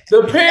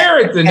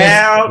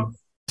 Now,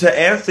 to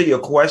answer your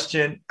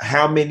question,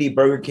 how many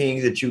Burger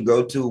Kings that you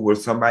go to where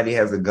somebody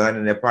has a gun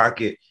in their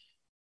pocket?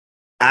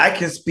 I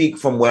can speak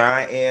from where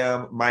I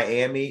am,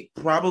 Miami,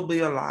 probably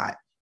a lot.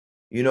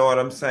 You know what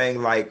I'm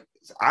saying? Like,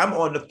 I'm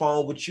on the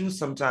phone with you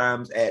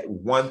sometimes at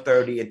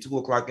 1:30 and 2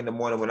 o'clock in the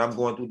morning when I'm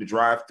going through the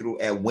drive-thru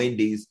at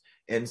Wendy's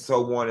and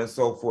so on and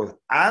so forth.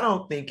 I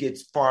don't think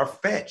it's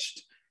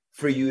far-fetched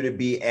for you to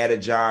be at a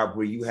job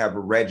where you have a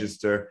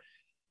register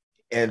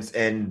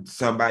and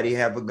somebody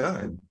have a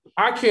gun.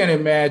 I can't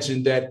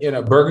imagine that in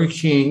a Burger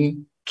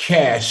King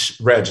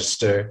cash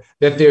register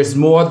that there's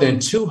more than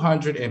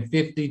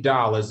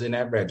 $250 in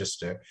that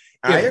register.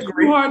 I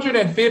agree.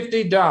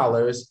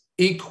 $250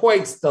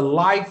 equates the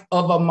life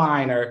of a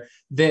minor,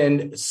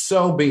 then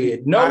so be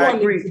it. No one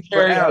needs to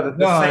carry out a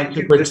gun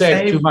to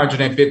protect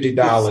 $250.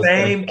 The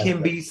same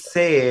can be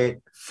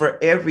said for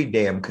every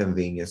damn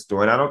convenience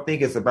store. And I don't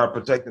think it's about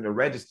protecting the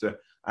register.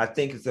 I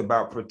think it's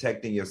about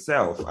protecting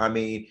yourself. I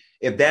mean,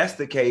 if that's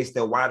the case,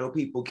 then why do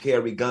people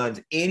carry guns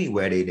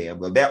anywhere they damn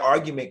go? That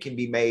argument can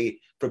be made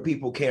for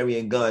people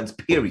carrying guns,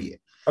 period.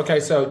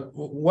 Okay, so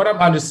what I'm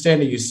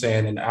understanding you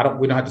saying, and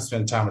we don't have to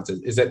spend time with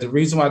it, is that the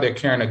reason why they're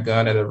carrying a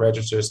gun at a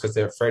register is because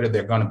they're afraid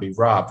they're going to be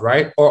robbed,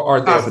 right? Or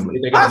are they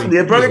possibly?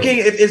 At Burger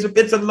King,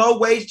 it's a low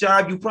wage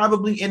job. You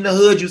probably in the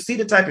hood. You see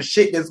the type of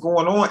shit that's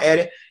going on at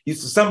it.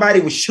 Somebody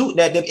was shooting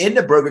at them in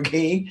the Burger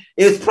King.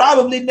 It's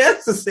probably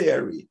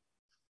necessary.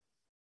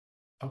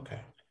 Okay.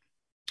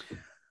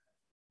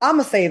 I'm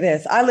gonna say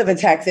this. I live in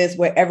Texas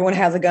where everyone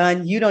has a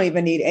gun. You don't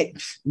even need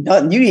it.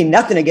 You need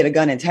nothing to get a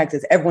gun in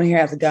Texas. Everyone here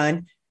has a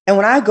gun. And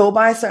when I go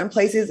by certain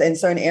places in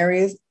certain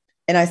areas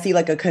and I see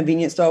like a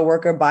convenience store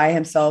worker by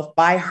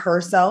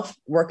herself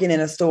working in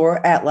a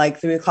store at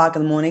like 3:00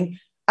 in the morning,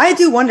 I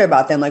do wonder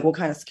about them. Like what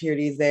kind of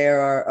security is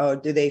there or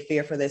do they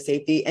fear for their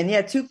safety? And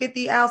yeah,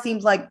 250 Al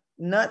seems like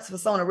nuts for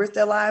someone to risk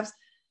their lives.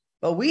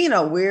 But we in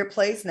a weird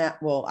place now.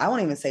 Well, I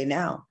won't even say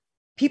now.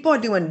 People are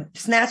doing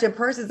snatching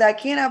purses that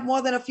can't have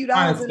more than a few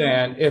dollars. I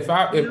understand. If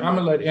I'm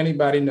gonna let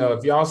anybody know,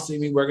 if y'all see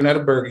me working at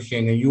a Burger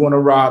King and you want to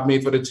rob me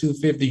for the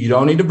 $250, you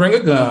don't need to bring a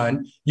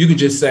gun. You can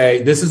just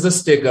say, "This is a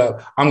stick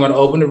up. I'm gonna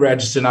open the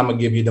register and I'm gonna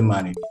give you the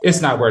money."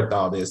 It's not worth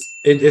all this.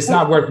 It's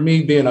not worth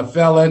me being a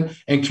felon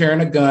and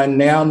carrying a gun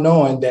now,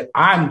 knowing that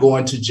I'm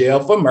going to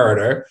jail for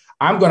murder.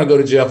 I'm going to go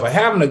to jail for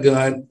having a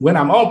gun when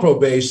I'm on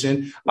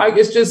probation. Like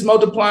it's just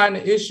multiplying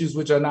the issues,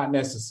 which are not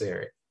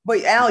necessary.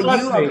 But Al, you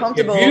are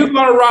comfortable. If you're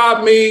going to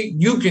rob me,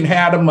 you can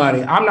have the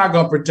money. I'm not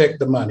going to protect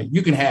the money.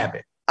 You can have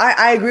it.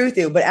 I agree with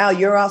you. But Al,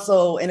 you're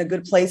also in a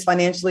good place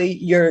financially.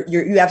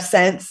 You have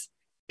sense.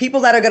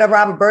 People that are going to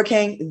rob a Burger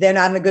King, they're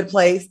not in a good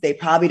place. They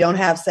probably don't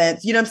have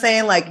sense. You know what I'm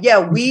saying? Like, yeah,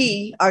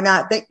 we are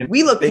not.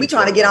 We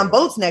trying to get on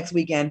boats next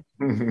weekend.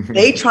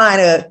 They trying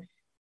to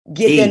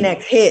get their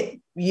next hit,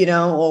 you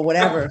know, or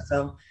whatever.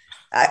 So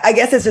I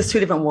guess it's just two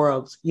different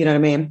worlds. You know what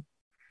I mean?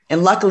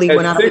 And luckily,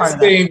 we're not a part of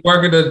that. 16,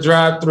 working the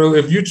drive-through.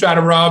 If you try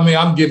to rob me,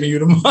 I'm giving you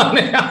the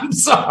money. I'm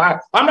sorry.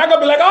 I'm not going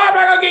to be like, oh, I'm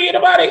not going to give you the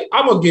money.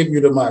 I'm going to give you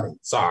the money.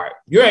 Sorry.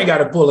 You ain't got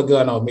to pull a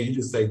gun on me. You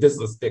just say, this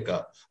is a stick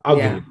up. I'll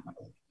give you the money.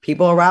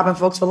 People are robbing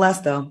folks for less,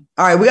 though.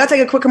 All right, we got to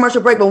take a quick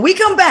commercial break. When we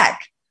come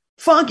back,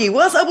 Funky,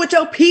 what's up with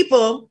your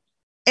people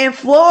in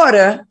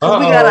Florida?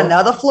 Because we got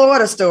another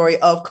Florida story.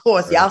 Of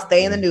course, y'all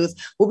stay in the news.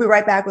 We'll be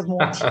right back with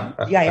more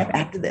TGIF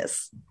after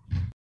this.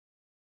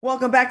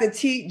 Welcome back to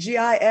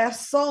TGIF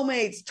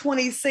Soulmates.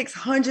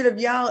 2,600 of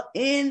y'all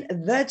in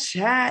the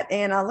chat.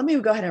 And let me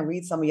go ahead and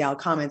read some of y'all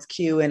comments,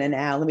 Q and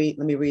Al. Let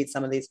me read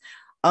some of these.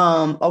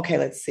 Okay,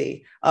 let's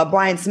see.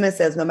 Brian Smith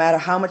says, no matter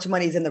how much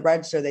money is in the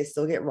register, they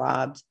still get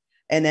robbed.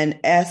 And then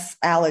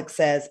Alex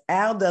says,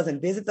 Al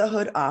doesn't visit the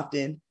hood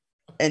often.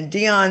 And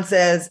Dion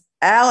says,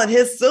 Al and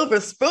his silver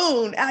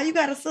spoon. Al, you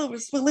got a silver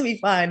spoon? Let me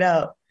find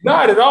out.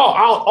 Not at all.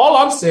 All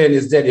I'm saying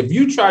is that if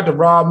you tried to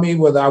rob me,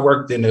 whether I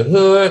worked in the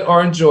hood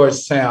or in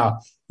Georgetown,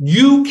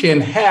 you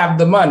can have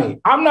the money.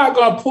 I'm not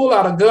going to pull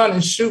out a gun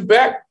and shoot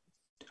back.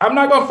 I'm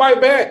not going to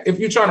fight back if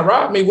you're trying to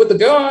rob me with a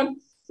gun.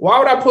 Why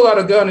would I pull out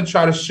a gun and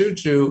try to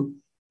shoot you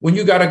when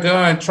you got a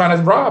gun trying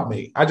to rob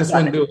me? I just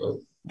wouldn't do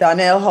it.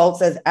 Donnell Holt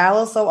says,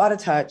 Al is so out of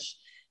touch.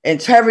 And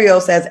Terrio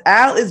says,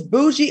 Al is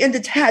bougie and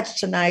detached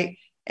tonight.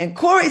 And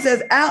Corey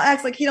says, Al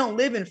acts like he don't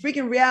live in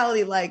freaking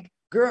reality. Like,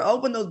 girl,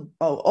 open those.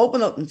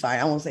 I'm sorry,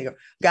 I won't say girl.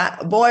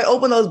 Boy,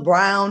 open those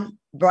brown,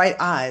 bright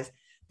eyes.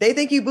 They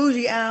think you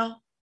bougie,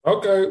 Al.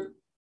 Okay.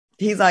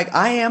 He's like,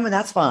 I am, and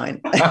that's fine.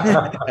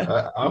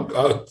 I'm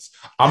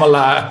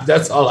alive.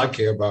 That's all I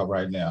care about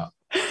right now.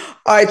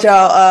 All right,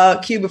 y'all.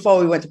 Q, before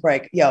we went to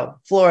break. Yo,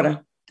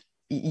 Florida.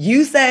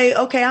 You say,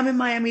 okay, I'm in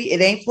Miami.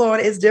 It ain't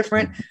Florida. It's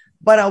different.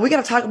 But we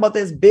got to talk about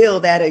this bill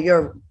that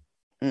you're...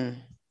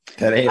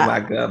 That ain't my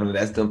governor.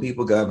 That's them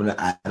people governor.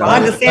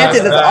 Ron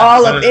DeSantis is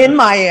all up in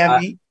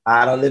Miami.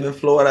 I don't live in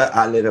Florida.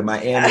 I live in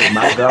Miami.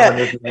 My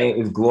governor's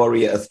name is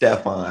Gloria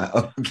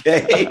Estefan.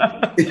 Okay.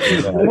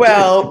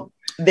 Well,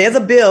 there's a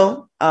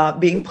bill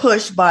being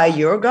pushed by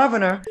your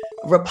governor,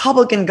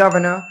 Republican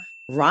governor,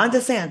 Ron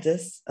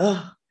DeSantis,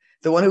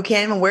 the one who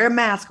can't even wear a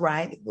mask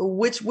right,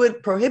 which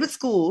would prohibit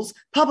schools,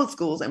 public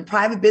schools, and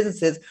private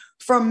businesses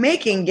from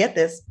making, get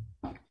this,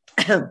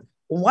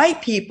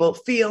 white people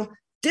feel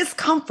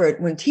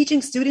discomfort when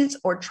teaching students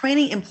or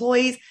training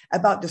employees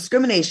about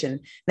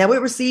discrimination. Now,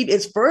 it received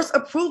its first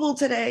approval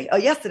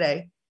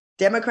yesterday.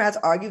 Democrats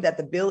argue that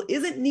the bill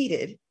isn't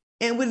needed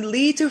and would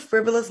lead to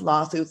frivolous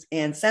lawsuits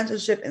and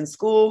censorship in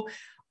school.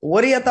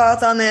 What are your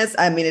thoughts on this?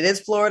 I mean, it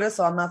is Florida,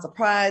 so I'm not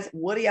surprised.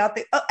 What do y'all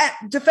think?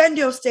 Defend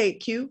your state,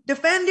 Q.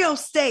 Defend your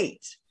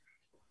state.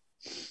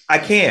 I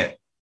can't.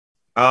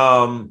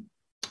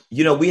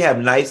 We have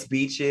nice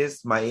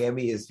beaches.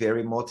 Miami is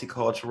very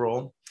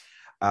multicultural.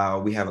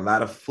 We have a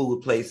lot of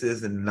food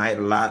places and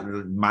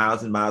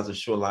miles and miles of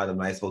shoreline of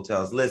nice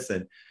hotels.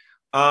 Listen,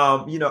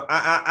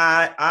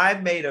 I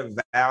made a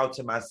vow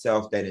to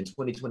myself that in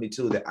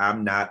 2022 that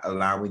I'm not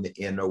allowing the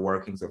inner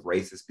workings of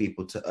racist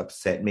people to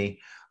upset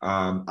me.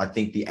 I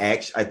think the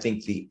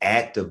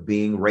act of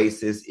being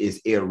racist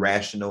is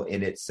irrational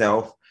in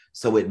itself.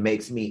 So it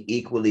makes me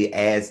equally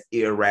as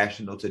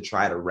irrational to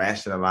try to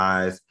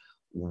rationalize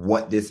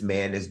what this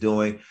man is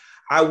doing.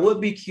 I would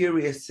be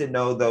curious to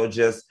know, though,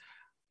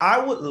 I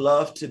would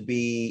love to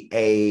be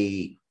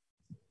a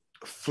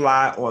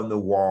fly on the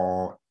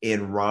wall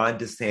in Ron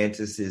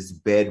DeSantis's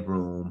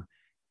bedroom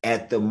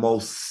at the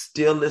most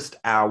stillest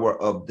hour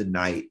of the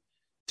night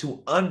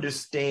to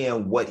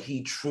understand what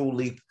he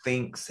truly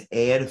thinks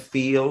and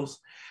feels,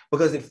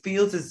 because it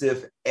feels as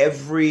if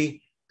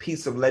every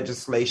piece of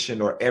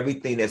legislation or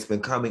everything that's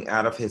been coming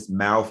out of his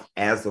mouth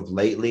as of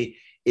lately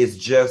is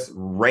just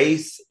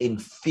race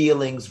and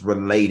feelings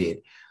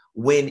related.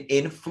 When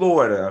in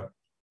Florida,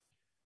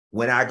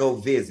 when I go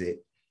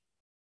visit,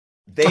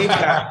 they've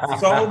got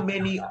so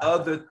many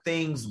other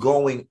things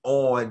going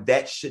on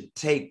that should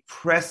take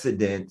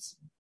precedence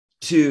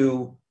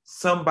to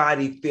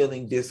somebody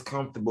feeling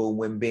discomfortable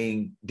when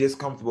being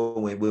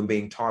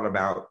taught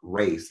about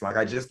race. Like,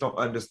 I just don't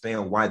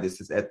understand why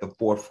this is at the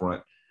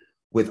forefront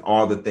with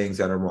all the things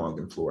that are wrong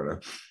in Florida.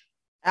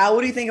 Al,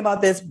 what do you think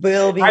about this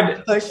bill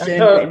being pushed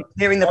and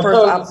clearing the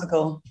first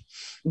obstacle?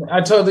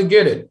 I totally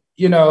get it.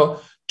 You know,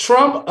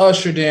 Trump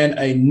ushered in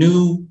a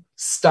new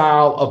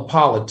style of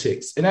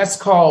politics, and that's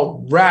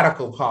called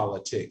radical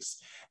politics.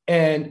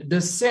 And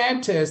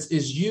DeSantis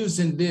is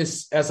using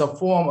this as a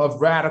form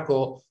of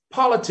radical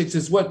politics,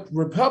 is what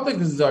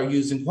Republicans are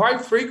using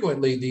quite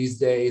frequently these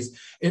days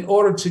in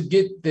order to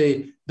get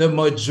the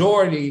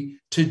majority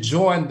to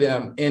join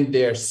them in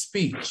their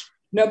speech.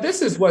 Now,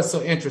 this is what's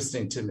so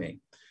interesting to me.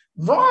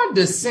 Ron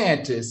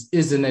DeSantis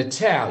is an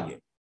Italian,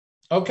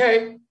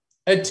 okay?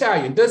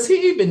 Italian. Does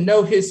he even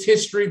know his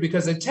history?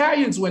 Because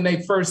Italians, when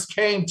they first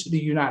came to the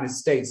United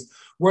States,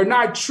 were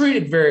not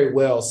treated very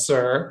well,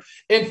 sir.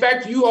 In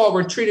fact, you all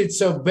were treated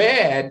so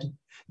bad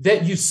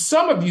that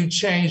some of you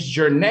changed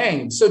your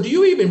name. So do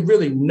you even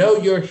really know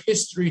your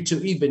history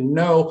to even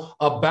know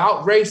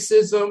about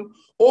racism?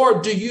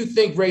 Or do you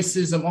think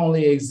racism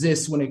only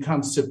exists when it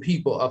comes to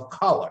people of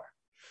color?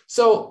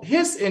 So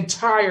his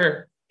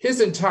entire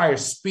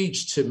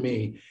speech to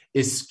me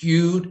is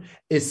skewed,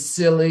 is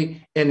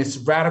silly, and it's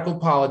radical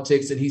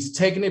politics. And he's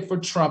taking it for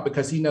Trump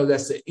because he knows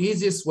that's the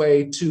easiest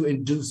way to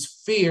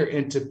induce fear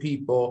into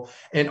people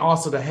and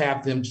also to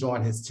have them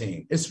join his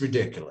team. It's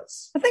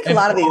ridiculous. I think a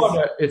lot of these,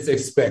 it's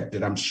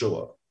expected, I'm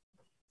sure.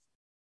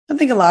 I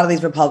think a lot of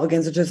these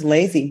Republicans are just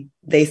lazy.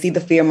 They see the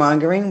fear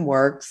mongering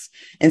works.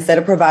 Instead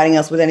of providing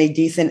us with any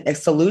decent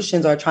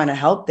solutions or trying to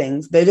help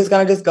things, they're just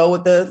going to just go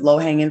with the low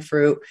hanging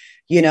fruit.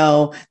 You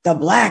know, the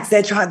blacks,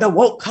 the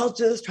woke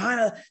culture is trying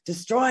to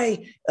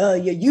destroy your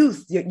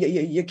youth,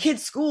 your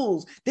kids'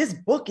 schools. This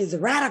book is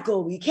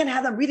radical. We can't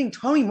have them reading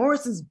Toni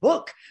Morrison's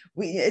book.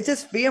 It's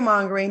just fear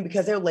mongering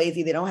because they're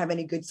lazy. They don't have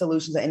any good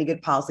solutions or any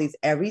good policies.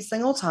 Every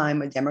single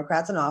time a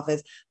Democrat's in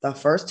office, the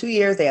first 2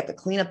 years, they have to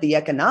clean up the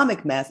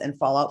economic mess and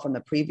fallout from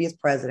the previous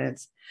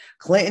presidents.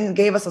 Clinton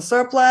gave us a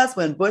surplus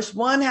when Bush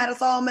 1 had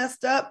us all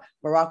messed up.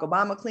 Barack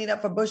Obama cleaned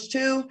up for Bush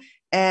 2.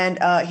 And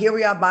here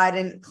we are,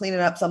 Biden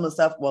cleaning up some of the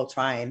stuff, well,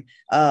 trying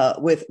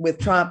with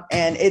Trump.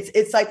 And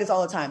it's like this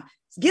all the time.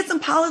 Get some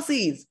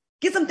policies,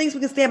 get some things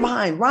we can stand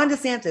behind. Ron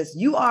DeSantis,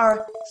 you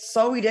are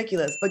so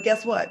ridiculous. But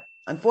guess what?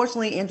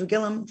 Unfortunately, Andrew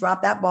Gillum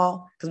dropped that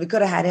ball because we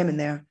could have had him in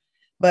there.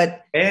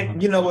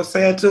 And you know what's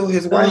sad too?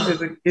 His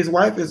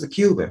wife is a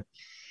Cuban.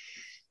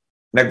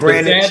 Now,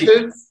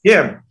 granted,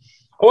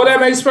 Well,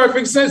 that makes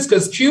perfect sense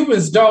because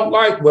Cubans don't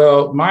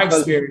my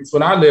experience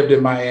when I lived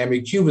in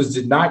Miami, Cubans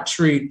did not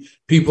treat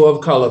people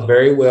of color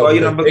very well. Well,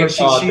 you know, because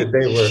they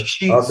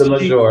were of the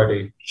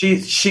majority.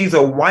 She's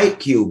a white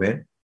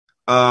Cuban.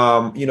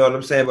 You know what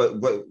I'm saying?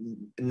 But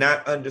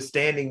not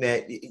understanding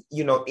that,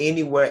 you know,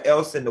 anywhere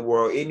else in the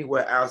world,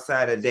 anywhere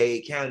outside of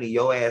Dade County,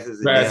 your ass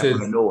is a damn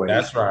minority.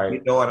 That's right.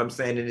 You know what I'm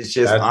saying? And it's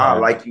just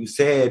odd, like you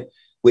said,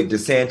 with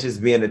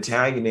DeSantis being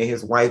Italian and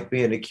his wife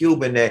being a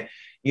Cuban, that,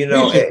 you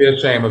know, he should be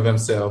ashamed of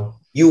himself.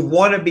 You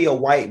want to be a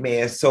white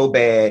man so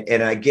bad,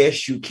 and I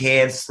guess you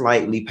can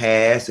slightly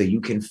pass, or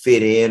you can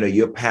fit in, or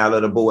you're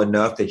palatable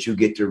enough that you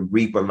get to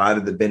reap a lot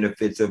of the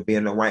benefits of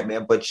being a white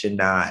man, but you're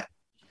not.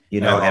 You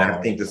know, and I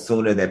think the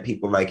sooner that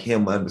people like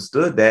him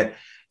understood that,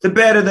 the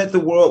better that the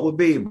world would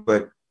be.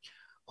 But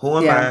who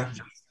am I?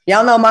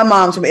 Y'all know my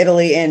mom's from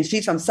Italy, and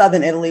she's from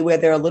Southern Italy, where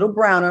they're a little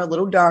browner, a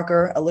little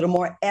darker, a little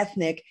more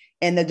ethnic.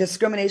 And the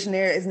discrimination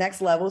there is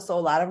next level. So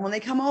a lot of them, when they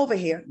come over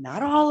here,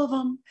 not all of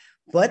them,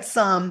 but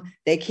some,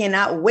 they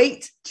cannot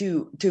wait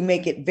to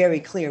make it very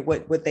clear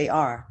what they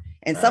are.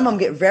 And some of them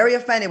get very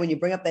offended when you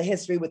bring up the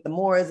history with the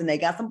Moors and they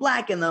got some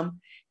black in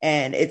them.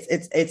 And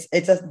it's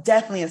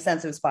definitely a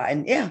sensitive spot.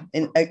 And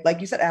and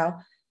like you said,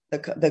 Al,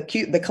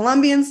 the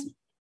Colombians,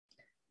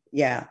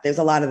 there's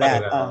a lot of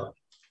that.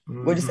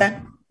 What'd you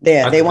say?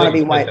 They want to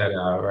be white.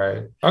 Out,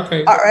 right.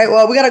 Okay. All right.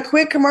 Well, we got a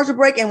quick commercial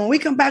break. And when we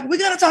come back, we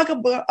got to talk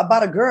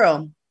about a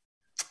girl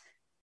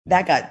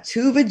that got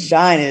 2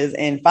 vaginas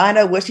and find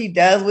out what she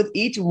does with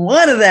each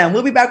one of them.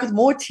 We'll be back with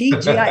more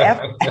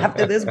TGIF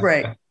after this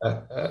break.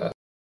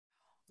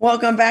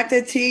 Welcome back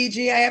to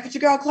TGIF. It's your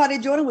girl, Claudia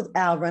Jordan, with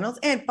Al Reynolds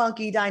and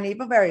Funky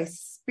Dineva. A very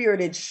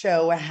spirited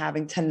show we're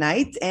having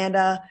tonight. And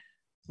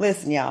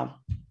listen, y'all.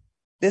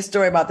 This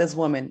story about this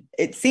woman,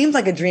 it seems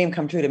like a dream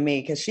come true to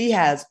me because she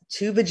has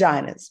 2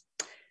 vaginas.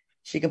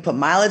 She can put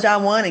mileage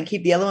on one and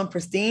keep the other one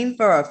pristine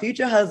for her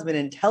future husband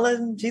and tell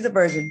him she's a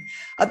virgin.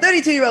 A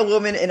 32-year-old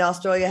woman in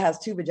Australia has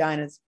 2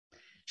 vaginas.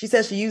 She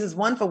says she uses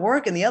one for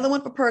work and the other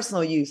one for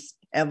personal use.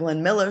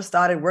 Evelyn Miller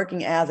started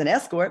working as an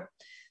escort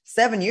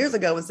 7 years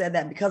ago and said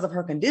that because of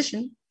her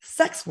condition,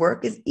 sex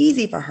work is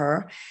easy for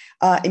her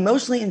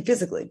emotionally and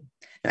physically.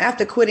 Now,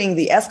 after quitting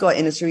the escort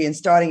industry and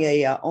starting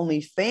a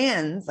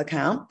OnlyFans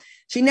account,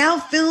 she now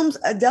films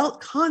adult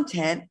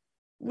content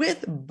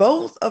with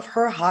both of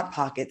her hot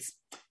pockets,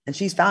 and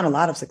she's found a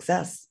lot of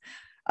success.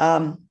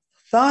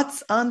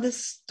 Thoughts on the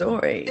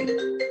story?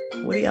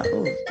 What do y'all?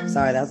 Oh,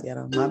 sorry, that was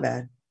ghetto. My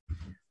bad.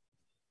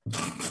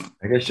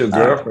 I guess your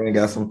girlfriend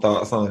got some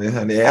thoughts on it,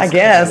 honey. I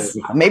guess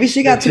maybe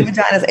she got 2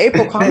 vaginas.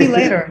 April, call me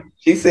later.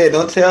 She said,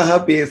 "Don't tell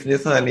her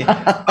business, honey."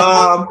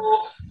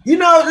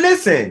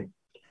 Listen.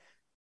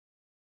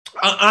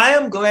 I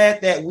am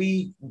glad that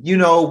we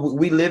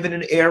live in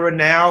an era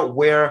now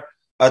where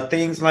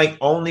things like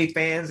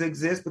OnlyFans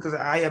exist, because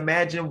I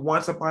imagine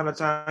once upon a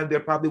time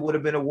there probably would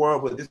have been a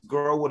world where this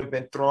girl would have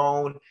been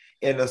thrown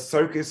in a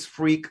circus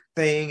freak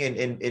thing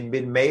and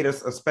been made a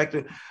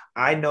spectacle.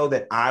 I know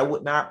that I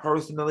would not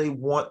personally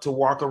want to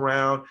walk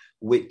around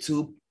with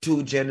two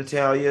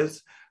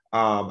genitalias.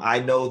 I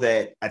know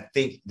that I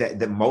think that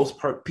the most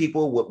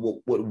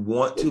people would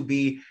want to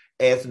be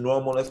as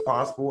normal as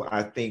possible.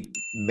 I think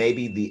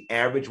maybe the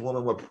average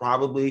woman would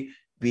probably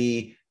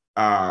be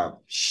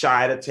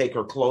shy to take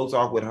her clothes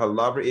off with her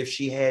lover if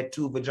she had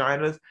 2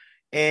 vaginas.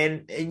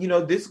 And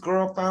this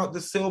girl found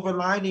the silver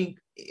lining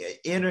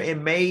in her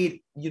and made,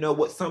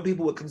 what some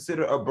people would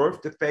consider a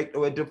birth defect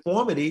or a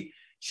deformity.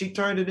 She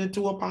turned it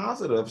into a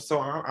positive. So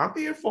I'm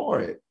here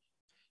for it.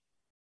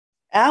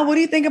 Al, what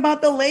do you think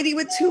about the lady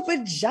with 2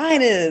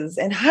 vaginas?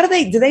 And how do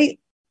they,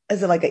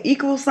 is it like an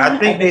equal sign? I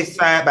think they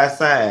side by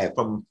side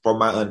from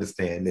my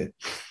understanding.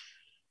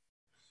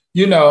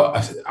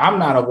 I'm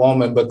not a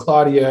woman, but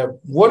Claudia,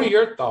 what are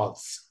your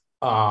thoughts?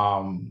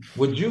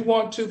 Would you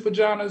want 2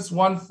 vaginas,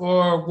 one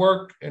for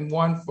work and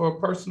one for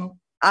personal?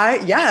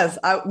 Yes,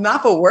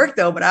 not for work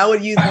though, but I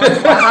would use one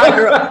for my hot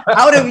girl.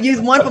 I would have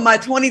used one for my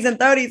 20s and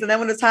 30s, and then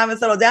when it's time to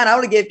settle down, I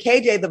would have given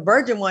KJ the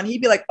virgin one.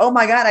 He'd be like, "Oh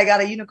my God, I got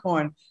a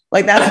unicorn!"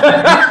 Like that's.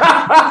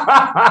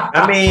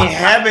 I mean,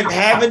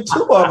 having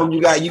 2 of them,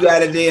 you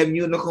got a damn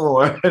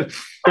unicorn.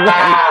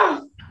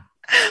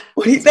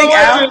 What do you think,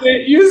 Al?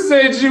 You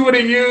said you would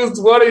have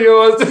used one of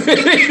yours.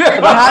 The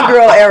hot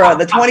girl era,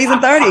 the 20s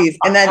and 30s.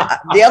 And then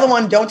the other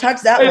one, don't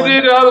touch that one. And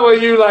then the other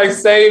one, you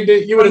saved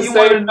it. You would have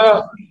saved it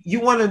up. You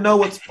want to know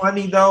what's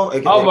funny, though?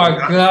 Oh, my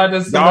God.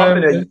 That's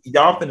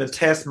y'all finna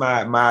test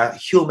my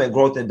human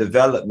growth and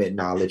development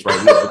knowledge right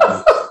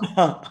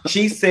here.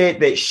 She said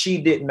that she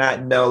did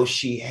not know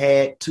she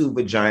had 2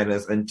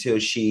 vaginas until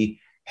she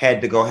had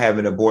to go have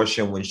an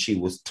abortion when she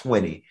was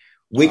 20.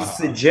 Which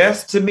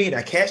suggests to me,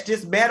 now catch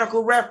this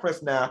medical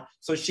reference now.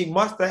 So she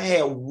must have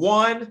had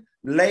 1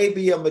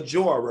 labia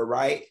majora,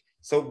 right?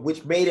 So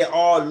which made it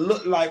all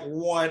look like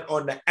one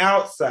on the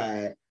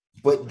outside.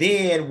 But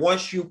then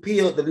once you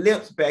peeled the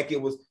lips back,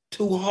 it was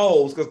 2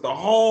 holes, because the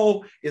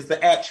hole is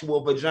the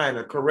actual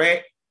vagina,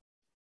 correct?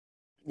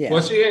 Yeah.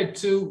 Well, she had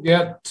two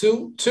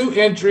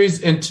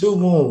entries and 2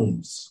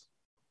 wombs.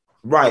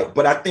 Right,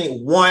 but I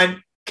think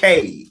 1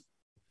 cave.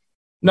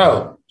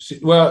 No,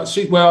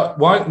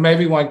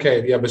 maybe 1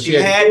 cave, yeah, but she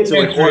had to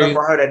in order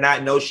for her to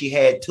not know she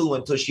had 2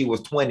 until she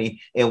was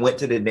 20 and went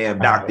to the damn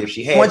doctor. If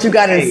she had once you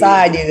got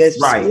inside you, that's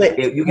right. Split.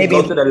 If you can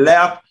go to the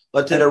left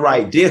or to the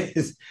right.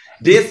 This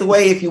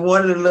way if you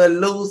wanted a little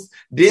loose,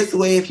 this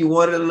way if you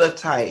wanted a little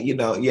tight,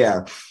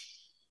 yeah.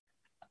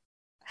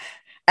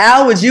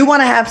 Al, would you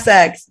want to have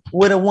sex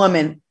with a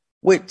woman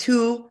with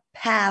 2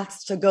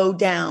 paths to go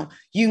down?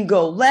 You can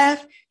go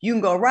left, you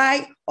can go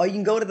right, or you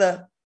can go to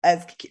the,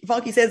 as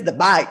Funky says, the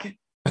bike.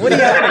 What do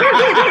you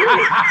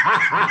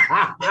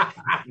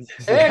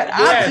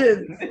yes.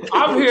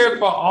 I'm here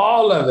for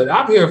all of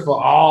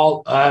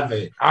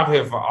it.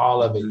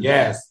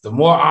 Yes. The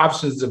more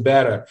options, the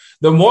better.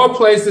 The more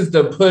places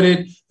to put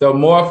it, the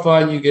more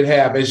fun you can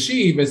have. And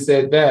she even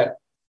said that.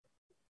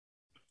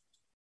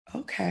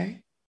 Okay.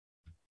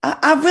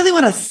 I really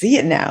want to see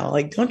it now.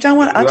 Like, don't y'all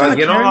want to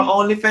get on her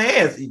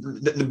OnlyFans?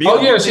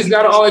 She's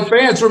got her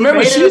OnlyFans.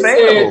 Remember,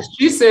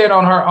 she said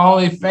on her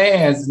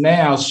OnlyFans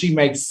now she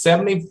makes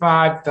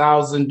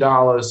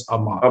 $75,000 a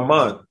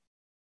month.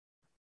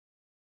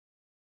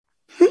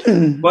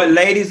 But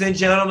ladies and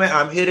gentlemen,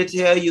 I'm here to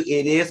tell you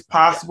it is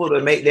possible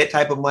to make that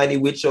type of money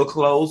with your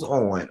clothes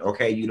on.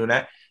 Okay, you do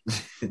not.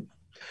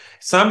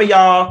 Some of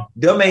y'all,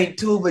 them ain't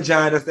 2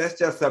 vaginas. That's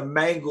just a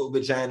mangled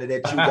vagina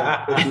that you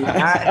got.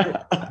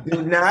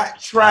 Do not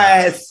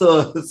try,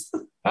 sis.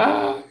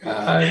 Oh,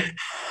 God.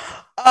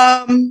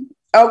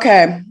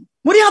 Okay.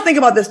 What do y'all think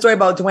about this story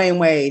about Dwayne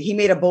Wade? He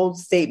made a bold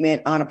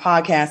statement on a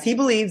podcast. He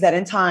believes that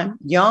in time,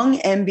 young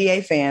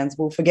NBA fans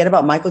will forget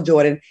about Michael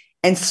Jordan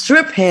and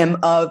strip him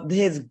of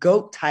his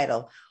GOAT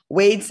title.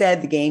 Wade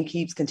said the game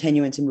keeps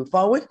continuing to move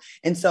forward.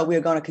 And so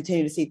we're going to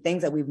continue to see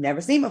things that we've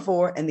never seen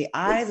before. And the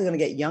eyes are going to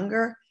get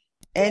younger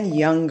and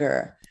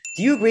younger.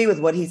 Do you agree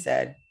with what he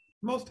said?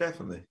 Most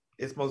definitely.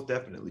 It's most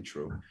definitely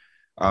true.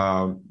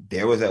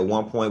 There was at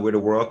one point where the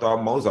world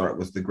thought Mozart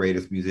was the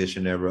greatest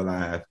musician ever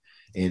alive.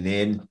 And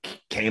then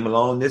came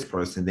along this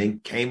person, then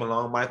came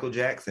along Michael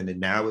Jackson, and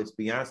now it's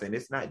Beyonce. And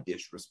it's not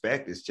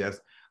disrespect. It's just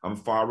I'm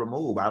far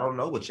removed. I don't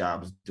know what y'all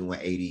was doing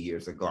 80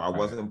 years ago. I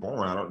wasn't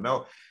born. I don't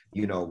know.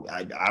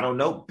 I don't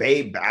know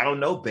Babe. I don't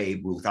know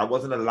Babe Ruth. I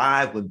wasn't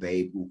alive when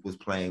Babe Ruth was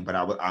playing, but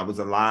I was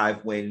alive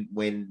when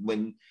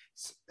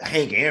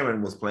Hank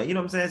Aaron was playing. You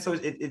know what I'm saying? So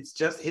it's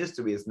just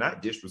history. It's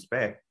not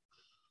disrespect.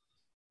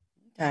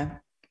 Okay.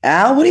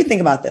 Al, what do you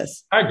think about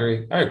this? I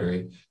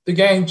agree. The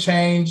game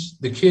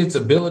changed. The kids'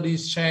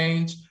 abilities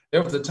changed.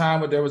 There was a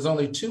time where there was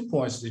only 2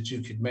 points that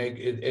you could make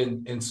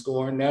in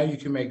scoring. Now you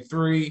can make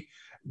 3.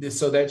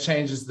 So that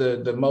changes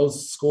the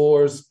most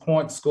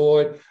points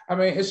scored. I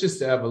mean, it's just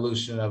the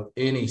evolution of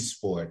any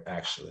sport,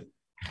 actually.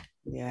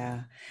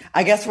 Yeah.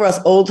 I guess for us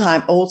old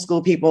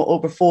school people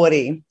over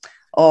 40,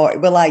 or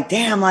we're like,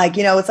 damn, like,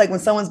 you know, it's like when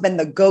someone's been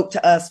the GOAT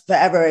to us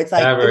forever. It's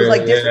like, it was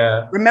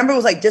like, remember, it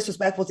was like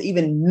disrespectful to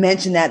even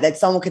mention that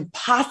someone could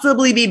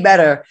possibly be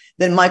better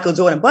than Michael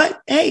Jordan.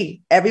 But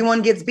hey,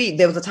 everyone gets beat.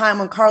 There was a time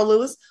when Carl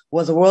Lewis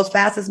was the world's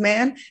fastest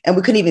man, and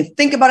we couldn't even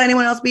think about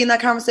anyone else being in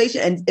that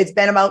conversation. And it's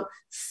been about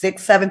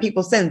 6-7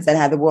 people since that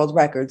had the world's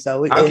record.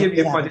 So I'll give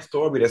you a funny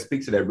story that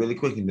speaks to that really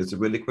quickly. It's a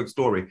really quick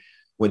story.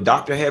 When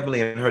Dr.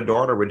 Heavenly and her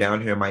daughter were down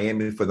here in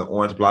Miami for the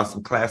Orange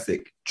Blossom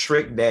Classic,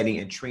 Trick Daddy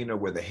and Trina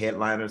were the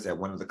headliners at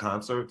one of the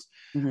concerts.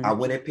 Mm-hmm. I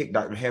went and picked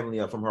Dr. Heavenly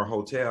up from her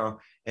hotel,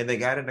 and they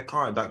got in the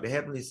car. And Dr.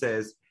 Heavenly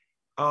says,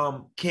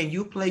 can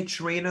you play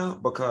Trina?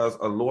 Because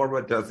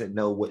Alora doesn't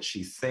know what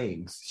she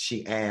sings.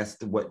 She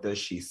asked, what does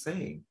she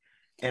sing?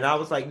 And I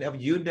was like,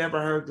 you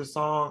never heard the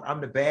song, I'm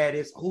the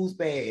baddest. Who's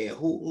bad?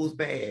 Who's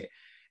bad?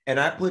 And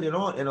I put it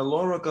on, and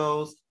Alora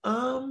goes,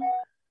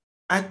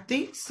 I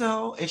think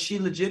so. And she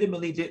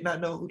legitimately did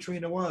not know who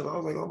Trina was. I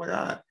was like, oh my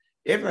God,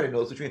 everybody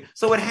knows who Trina.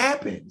 So it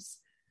happens.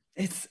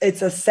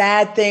 It's a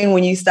sad thing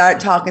when you start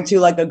talking to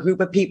like a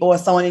group of people or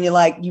someone and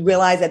you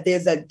realize that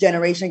there's a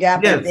generation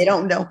gap and they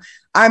don't know.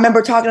 I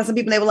remember talking to some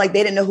people and they were like,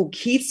 they didn't know who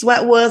Keith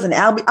Sweat was and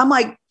Albie. I'm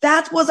like,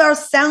 that was our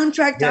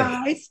soundtrack to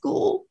high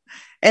school.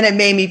 And it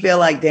made me feel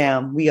like,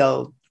 damn, we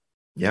old.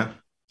 Yeah.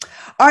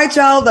 All right,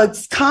 y'all.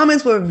 The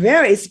comments were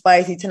very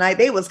spicy tonight.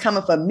 They was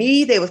coming for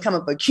me. They was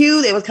coming for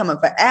Q. They was coming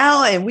for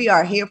Al. And we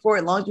are here for it.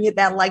 As long as you hit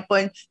that like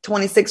button,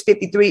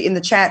 2653 in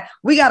the chat.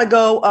 We got to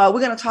go. We're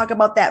going to talk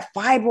about that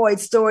fibroid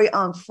story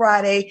on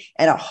Friday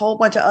and a whole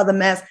bunch of other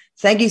mess.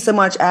 Thank you so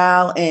much,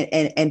 Al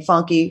and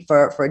Funky,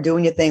 for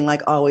doing your thing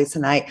like always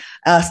tonight.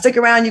 Stick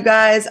around, you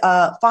guys.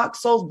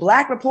 Fox Soul's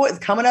Black Report is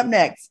coming up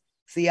next.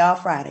 See y'all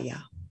Friday,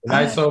 y'all. Good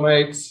night,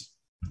 soulmates.